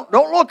on, don't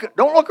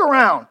look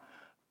around.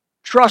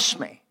 Trust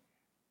me.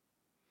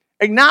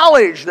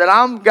 Acknowledge that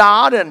I'm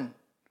God and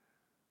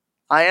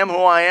I am who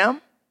I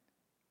am.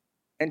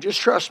 And just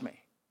trust me.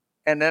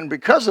 And then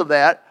because of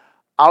that,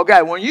 I'll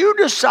guide. When you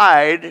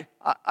decide,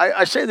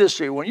 I say this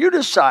to you, when you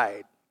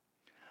decide,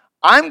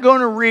 I'm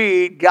going to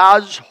read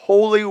God's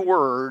holy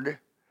word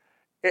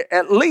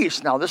at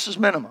least, now this is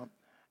minimum,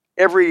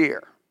 every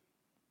year.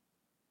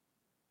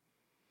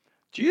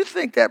 Do you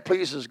think that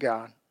pleases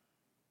God?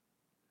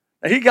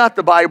 Now, He got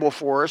the Bible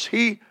for us.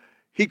 He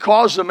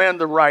caused the men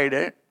to write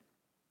it.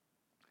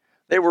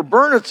 They were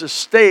burned at the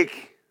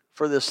stake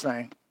for this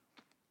thing.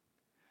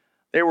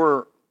 They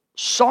were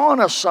sawn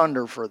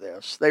asunder for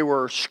this. They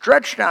were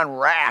stretched on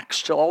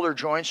racks till all their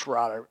joints were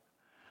out of it.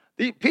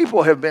 The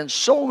people have been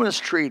so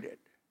mistreated.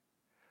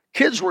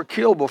 Kids were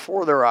killed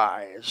before their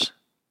eyes.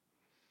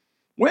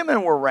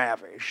 Women were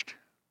ravished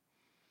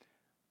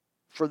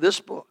for this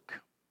book.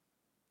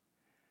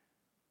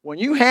 When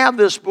you have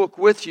this book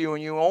with you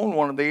and you own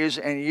one of these,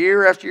 and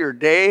year after year,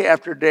 day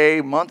after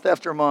day, month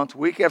after month,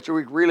 week after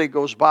week really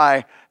goes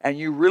by, and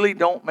you really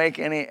don't make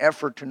any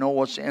effort to know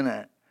what's in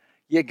it,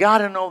 you got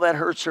to know that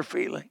hurts her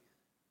feeling.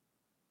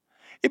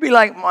 It'd be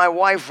like my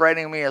wife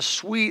writing me a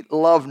sweet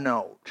love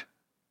note.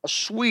 A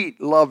sweet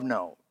love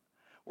note.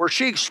 where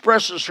she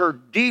expresses her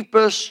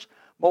deepest,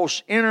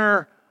 most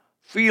inner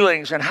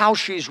feelings and how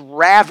she's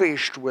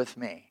ravished with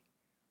me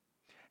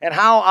and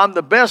how I'm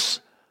the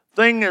best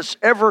thing that's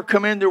ever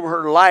come into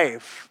her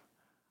life.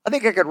 I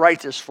think I could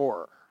write this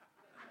for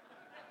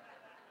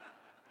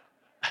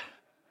her.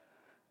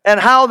 And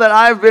how that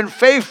I've been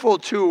faithful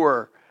to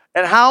her,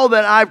 and how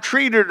that I've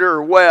treated her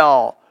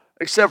well,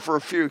 except for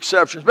a few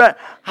exceptions. But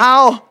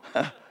how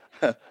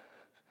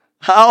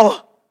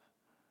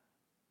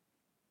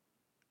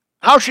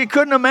she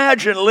couldn't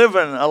imagine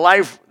living a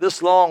life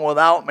this long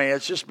without me.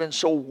 It's just been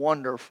so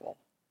wonderful.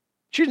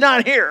 She's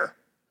not here.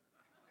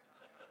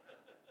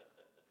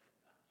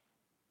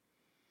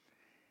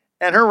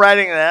 And her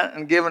writing that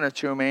and giving it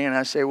to me, and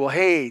I say, well,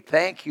 hey,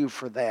 thank you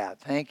for that.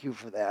 Thank you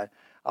for that.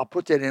 I'll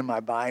put that in my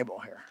Bible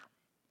here.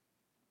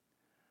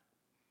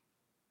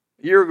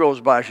 A year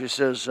goes by, she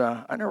says,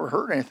 I never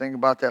heard anything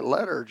about that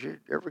letter.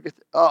 Did you ever get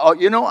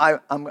that?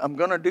 I'm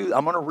going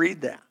to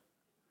read that.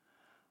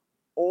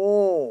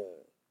 Oh,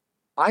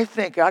 I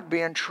think I'd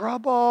be in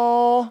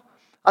trouble.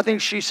 I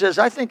think she says,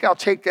 I think I'll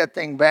take that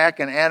thing back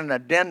and add an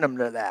addendum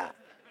to that.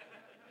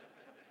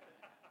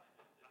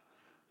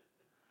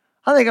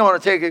 I think I'm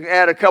going to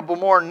add a couple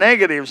more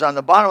negatives on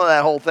the bottom of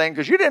that whole thing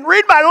because you didn't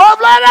read my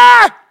love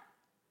letter.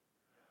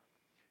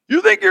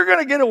 You think you're going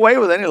to get away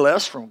with any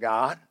less from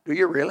God? Do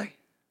you really?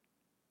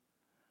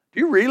 Do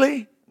you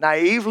really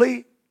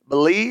naively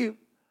believe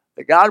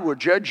that God would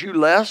judge you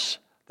less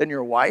than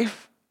your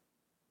wife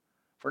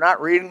for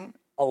not reading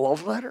a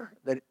love letter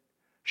that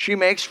she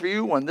makes for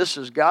you when this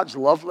is God's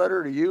love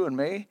letter to you and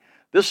me?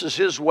 This is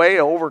His way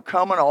of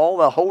overcoming all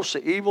the hosts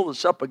of evil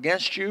that's up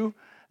against you,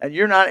 and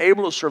you're not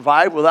able to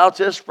survive without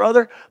this,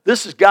 brother.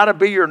 This has got to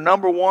be your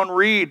number one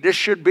read. This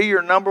should be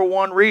your number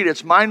one read.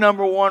 It's my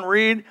number one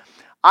read.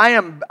 I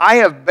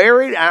have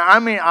buried, I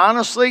mean,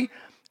 honestly,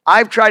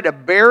 I've tried to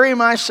bury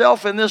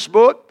myself in this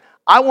book.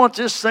 I want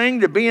this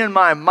thing to be in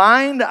my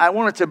mind. I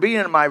want it to be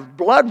in my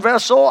blood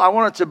vessel. I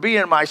want it to be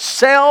in my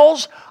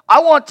cells.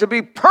 I want to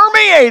be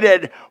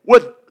permeated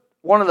with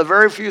one of the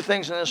very few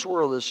things in this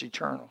world that's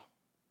eternal.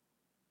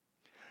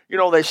 You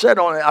know,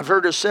 I've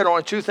heard it said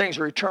only two things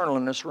are eternal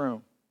in this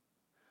room.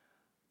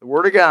 The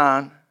Word of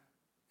God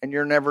and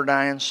your never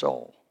dying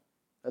soul.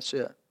 That's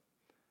it.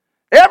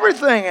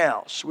 Everything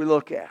else we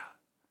look at,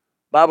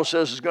 the Bible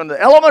says the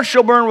elements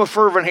shall burn with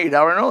fervent heat. I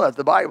already know that,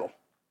 the Bible.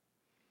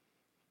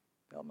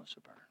 The elements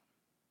will burn.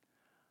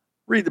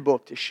 Read the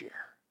book this year.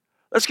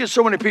 Let's get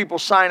so many people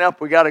sign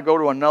up. We got to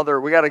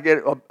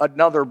get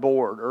another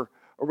board, or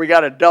we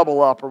got to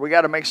double up, or we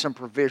got to make some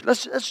provision.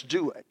 Let's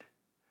do it.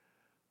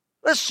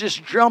 Let's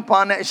just jump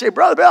on that and say,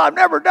 Brother Bill, I've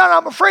never done it.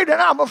 I'm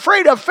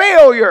afraid of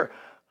failure.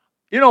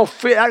 You know,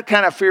 that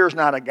kind of fear is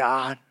not of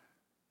God.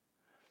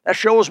 That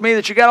shows me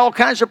that you got all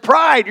kinds of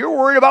pride. You're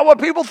worried about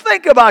what people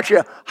think about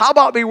you. How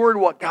about be worried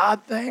what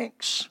God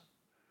thinks?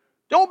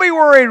 Don't be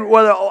worried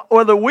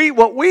whether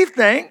what we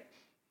think,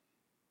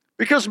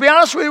 because to be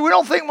honest with you, we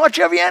don't think much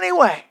of you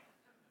anyway.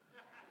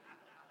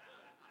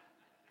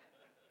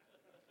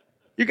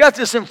 You got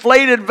this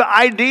inflated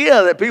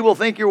idea that people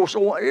think you're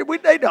so.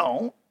 They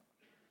don't.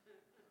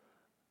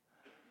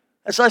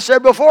 As I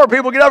said before,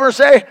 people get up and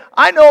say,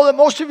 I know that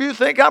most of you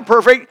think I'm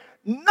perfect.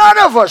 None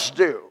of us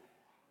do.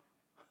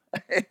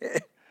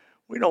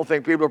 We don't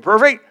think people are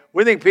perfect.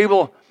 We think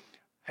people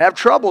have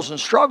troubles and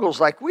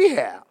struggles like we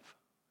have.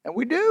 And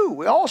we do.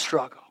 We all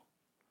struggle.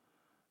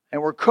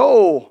 And we're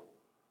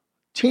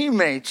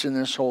co-teammates in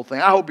this whole thing.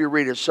 I hope you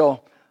read it.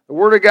 So, the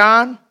Word of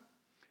God,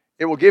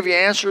 it will give you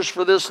answers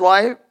for this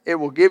life. It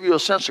will give you a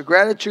sense of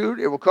gratitude.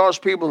 It will cause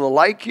people to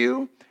like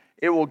you.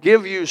 It will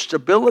give you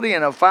stability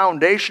and a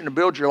foundation to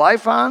build your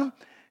life on.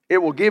 It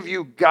will give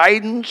you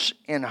guidance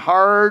in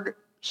hard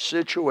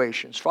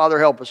situations. Father,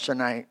 help us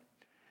tonight.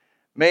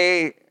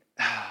 May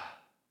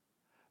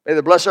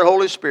the blessed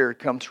Holy Spirit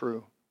come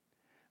through.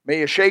 May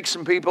you shake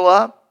some people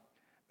up.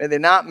 May they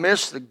not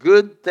miss the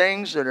good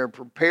things that are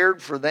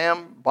prepared for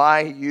them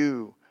by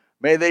you.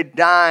 May they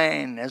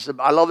dine.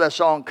 I love that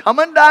song, Come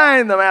and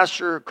Dine, the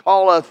Master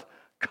calleth,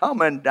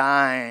 come and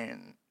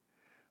dine.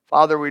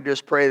 Father, we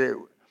just pray that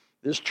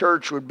this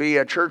church would be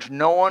a church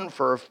known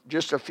for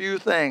just a few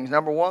things.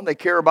 Number one, they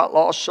care about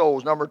lost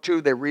souls. Number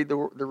two, they read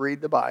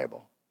the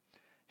Bible.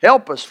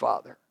 Help us,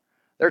 Father.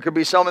 There could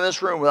be some in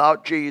this room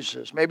without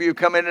Jesus. Maybe you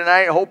come in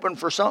tonight hoping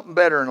for something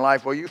better in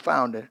life. Well, you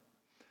found it.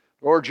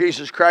 Lord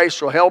Jesus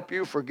Christ will help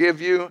you,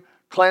 forgive you,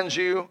 cleanse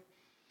you,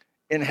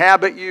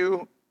 inhabit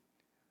you,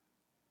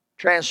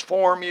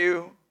 transform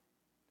you,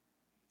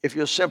 if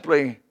you'll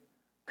simply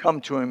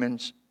come to Him in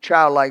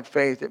childlike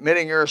faith,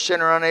 admitting you're a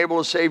sinner unable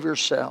to save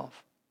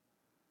yourself,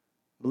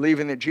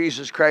 believing that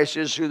Jesus Christ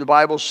is who the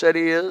Bible said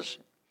He is.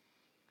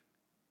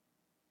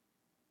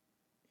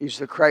 He's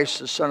the Christ,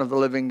 the Son of the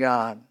living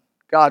God.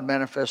 God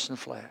manifest in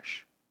the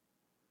flesh,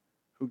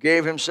 who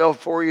gave Himself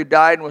for you,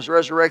 died, and was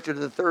resurrected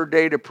the third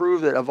day to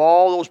prove that of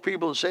all those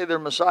people that say they're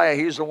Messiah,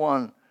 He's the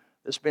one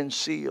that's been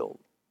sealed.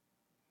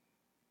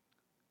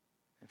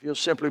 If you'll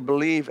simply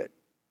believe it,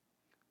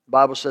 the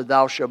Bible said,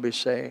 thou shalt be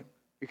saved.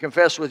 You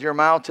confess with your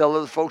mouth, tell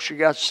other folks you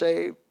got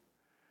saved.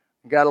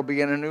 God will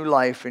begin a new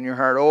life in your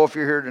heart. Oh, if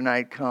you're here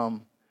tonight,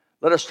 come.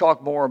 Let us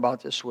talk more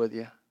about this with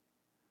you.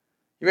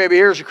 You may be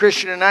here as a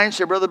Christian tonight and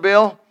say, Brother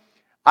Bill,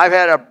 I've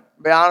had, to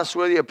be honest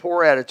with you, a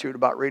poor attitude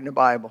about reading the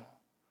Bible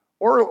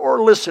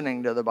or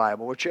listening to the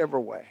Bible, whichever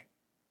way.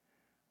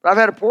 But I've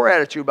had a poor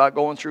attitude about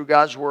going through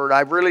God's Word.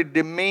 I've really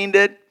demeaned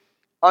it,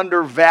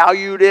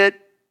 undervalued it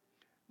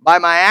by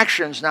my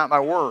actions, not my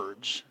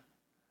words.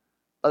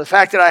 The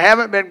fact that I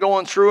haven't been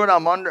going through it,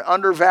 I'm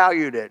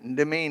undervalued it and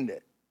demeaned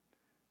it.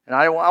 And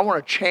I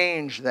want to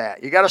change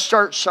that. You got to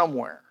start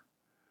somewhere.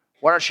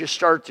 Why don't you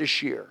start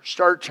this year?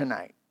 Start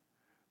tonight.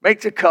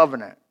 Make the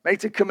covenant. Make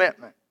the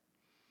commitment.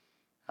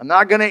 I'm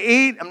not going to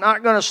eat. I'm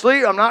not going to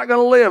sleep. I'm not going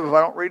to live if I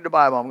don't read the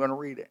Bible. I'm going to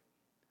read it.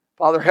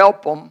 Father,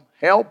 help them.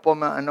 Help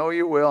them. I know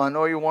you will. I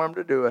know you want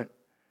them to do it.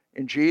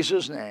 In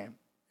Jesus' name,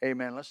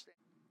 amen. Let's stand.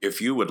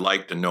 If you would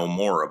like to know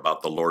more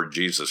about the Lord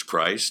Jesus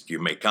Christ, you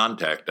may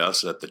contact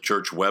us at the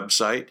church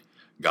website,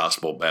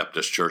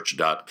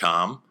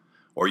 gospelbaptistchurch.com,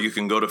 or you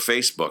can go to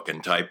Facebook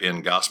and type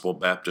in Gospel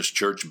Baptist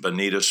Church,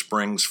 Bonita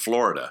Springs,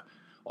 Florida.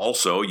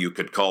 Also, you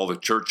could call the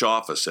church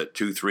office at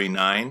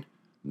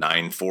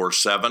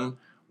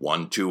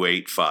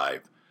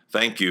 239-947-1285.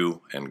 Thank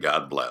you, and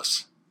God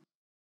bless.